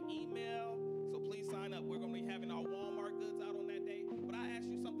out via email. So please sign up. We're going to be having our Walmart goods out on that day. But I ask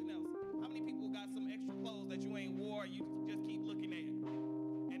you something else. How many people got some extra clothes that you ain't wore, you just keep looking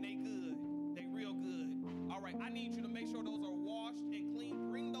at? And they good. They real good. All right, I need you to make sure those are washed and clean.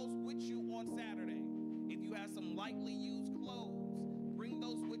 Bring those with you on Saturday. If you have some lightly used clothes, bring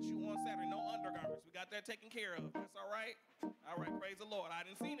those with you on Saturday. No undergarments. We got that taken care of. That's all right? All right, praise the Lord. I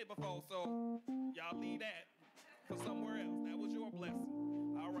didn't seen it before, so y'all leave that for somewhere else. That was your blessing.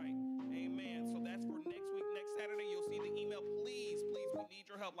 All right. Amen. So that's for next week. Next Saturday, you'll see the email. Please, we need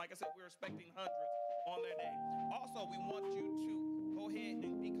your help. Like I said, we're expecting hundreds on that day. Also, we want you to go ahead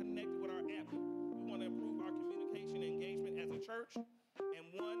and be connected with our app. We want to improve our communication and engagement as a church. And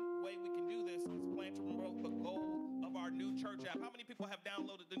one way we can do this is plan to promote the goal of our new church app. How many people have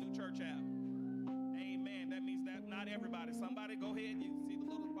downloaded the new church app? Amen. That means that not everybody. Somebody go ahead. You see the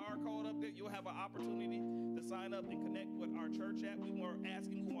little barcode up there? You'll have an opportunity to sign up and connect with our church app. We want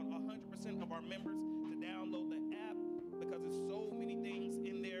 100% of our members to download the app because there's so many things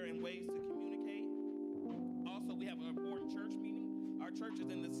in there and ways to communicate. Also, we have an important church meeting. Our church is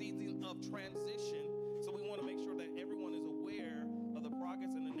in the season of transition, so we want to make sure that everyone is aware of the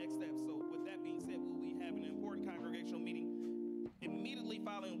progress and the next steps. So with that being said, we'll be having an important congregational meeting immediately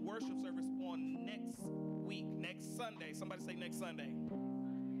following worship service on next week, next Sunday. Somebody say next Sunday.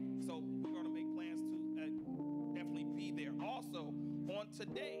 So we're going to make plans to definitely be there. Also, on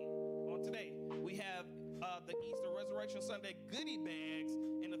today, we have the Easter Resurrection Sunday goodie bags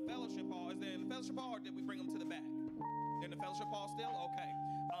in the fellowship hall. Is there in the fellowship hall, or did we bring them to the back? They're in the fellowship hall still? Okay.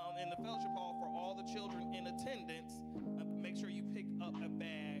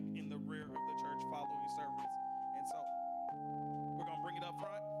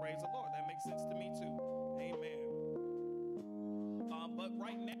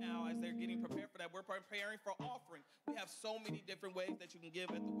 that we're preparing for offering. We have so many different ways that you can give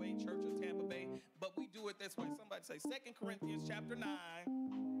at the Way Church of Tampa Bay, but we do it this way. Somebody say 2 Corinthians chapter 9,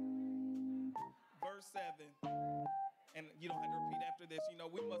 verse 7. And you don't have to repeat after this. You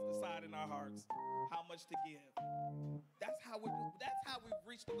know, we must decide in our hearts how much to give. That's how we've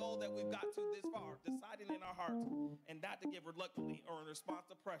reached the goal that we've got to this far, deciding in our hearts and not to give reluctantly or in response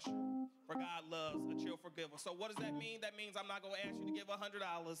to pressure. For God loves a cheerful giver. So what does that mean? That means I'm not going to ask you to give $100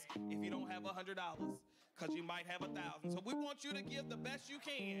 if you don't have $100, because you might have 1,000. So we want you to give the best you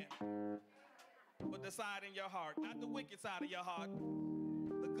can, but decide in your heart, not the wicked side of your heart,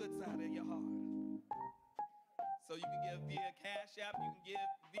 the good side of your heart. So you can give via Cash App. You can give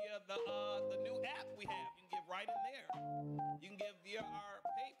via the new app we have. You can give right in there. You can give via our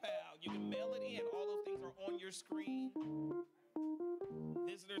PayPal. You can mail it in. All those things are on your screen.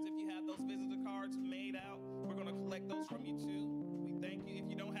 Visitors, if you have those visitor cards made out, we're going to collect those from you too. We thank you. If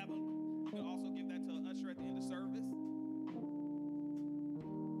you don't have them, you can also give that to an usher at the end of service.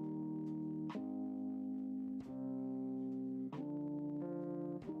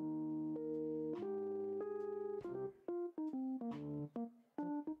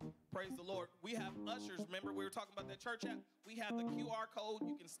 Praise the Lord. We have ushers. Remember, we were talking about that church app? We have the QR code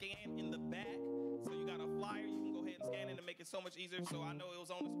you can scan in the back. So you got a flyer, you can go ahead and scan it and make it so much easier. So I know it was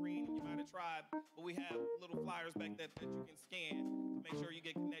on the screen and you might have tried, but we have little flyers back that you can scan to make sure you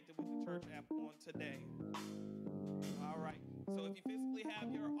get connected with the church app on today. All right. So if you physically have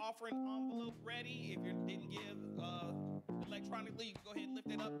your offering envelope ready, if you didn't give electronically, you can go ahead and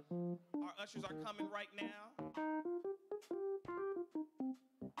lift it up. Our ushers are coming right now.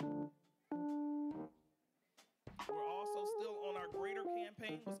 We're also still on our greater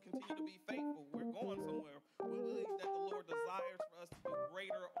campaign. Let's continue to be faithful. We're going somewhere. We believe that the Lord desires for us to do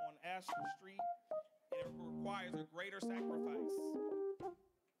greater on Astor Street, and it requires a greater sacrifice.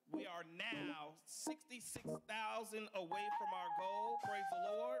 We are now 66,000 away from our goal. Praise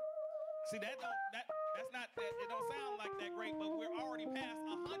the Lord. See, that's not that. It don't sound like that great, but we're already past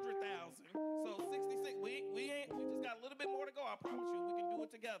 100,000. So 66. We just got a little bit more to go. I promise you, we can do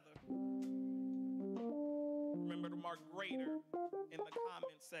it together. Remember to mark greater in the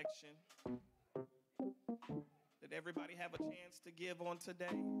comment section. Did everybody have a chance to give on today?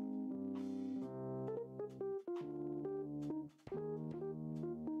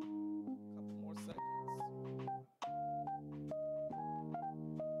 Couple more seconds.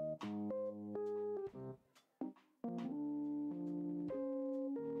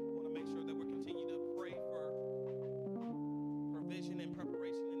 Want to make sure that we're continuing to pray for provision and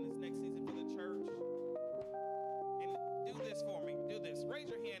preparation in this next season for the church. Do this for me. Do this. Raise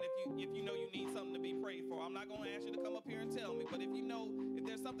your hand if you know you need something to be prayed for. I'm not going to ask you to come up here and tell me, but if you know if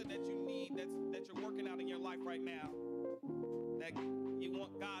there's something that you need that you're working out in your life right now, that you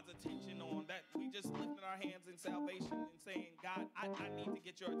want God's attention on, that we just lifting our hands in salvation and saying, God, I need to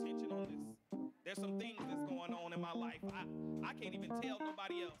get your attention on this. There's some things that's going on in my life. I can't even tell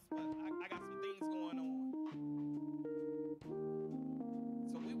nobody else, but I got some things going on.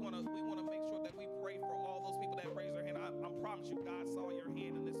 So we want to make sure that we pray for all those people that raise their hand. I promise you, God saw your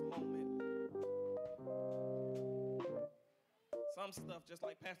hand in this moment. Some stuff, just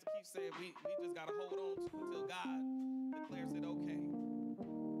like Pastor Keith said, we just got to hold on to until God declares it okay.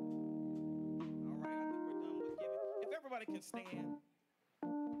 All right, I think we're done with giving. If everybody can stand.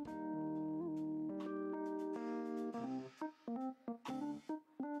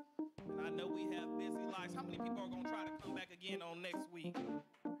 And I know we have busy lives. How many people are going to try to come back again on next week?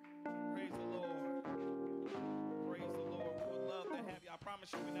 Praise the Lord. Praise the Lord. We would love to have you. I promise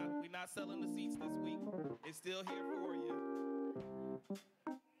you, we're not selling the seats this week. It's still here for you.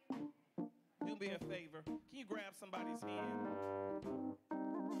 Do me a favor. Can you grab somebody's hand?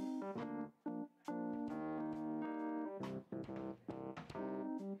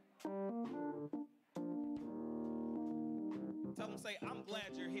 Tell them, say, I'm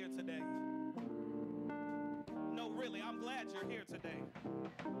glad you're here today. No, really, I'm glad you're here today.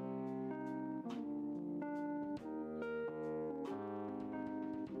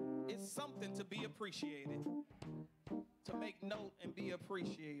 It's something to be appreciated. To make note and be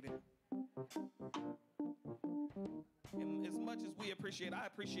appreciated. And as much as I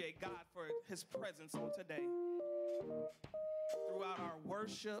appreciate God for his presence on today. Throughout our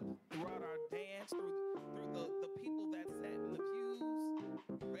worship, throughout our dance, through the people that sat in the pews,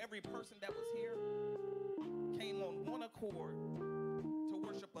 for every person that was here, came on one accord to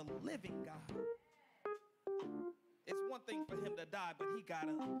worship a living God. It's one thing for him to die, but he got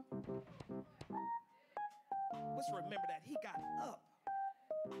up. Let's remember that he got up.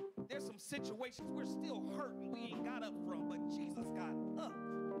 There's some situations we're still hurt and we ain't got up from, but Jesus got up.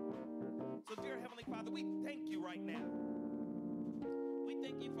 So dear Heavenly Heavenly Father, we thank you right now. We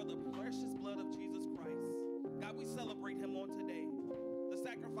thank you for the precious blood of Jesus Christ. God, we celebrate him on today. The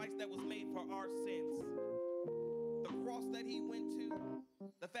sacrifice that was made for our sins. The cross that he went to.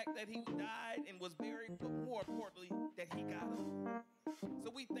 The fact that he died and was buried, but more importantly, that he got up.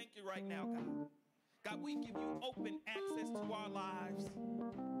 So we thank you right now, God. God, we give you open access to our lives,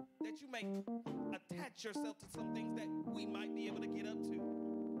 that you may attach yourself to some things that we might be able to get up to.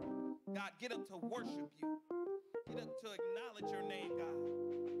 God, get up to worship you. Get up to acknowledge your name,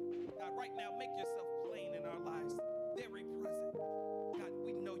 God. God, right now, make yourself plain in our lives, very present. God,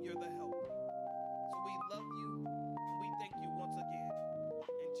 we know you're the help. So we love you, and we thank you once again.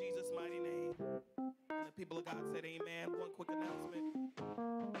 In Jesus' mighty name. And the people of God said amen. One quick announcement.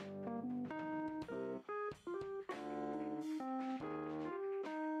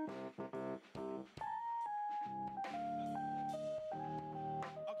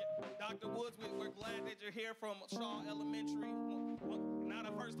 Dr. Woods, we're glad that you're here from Shaw Elementary. Not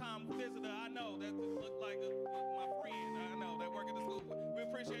a first-time visitor, I know. That looked like my friend. I know, that work at the school. We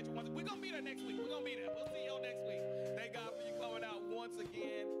appreciate you. We're going to be there next week. We're going to be there. We'll see y'all next week. Thank God for you coming out once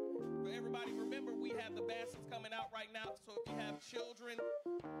again. For everybody, remember, we have the baskets coming out right now. So if you have children,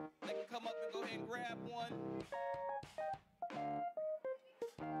 they can come up and go ahead and grab one.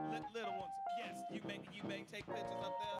 Little ones. Yes, you may take pictures up there.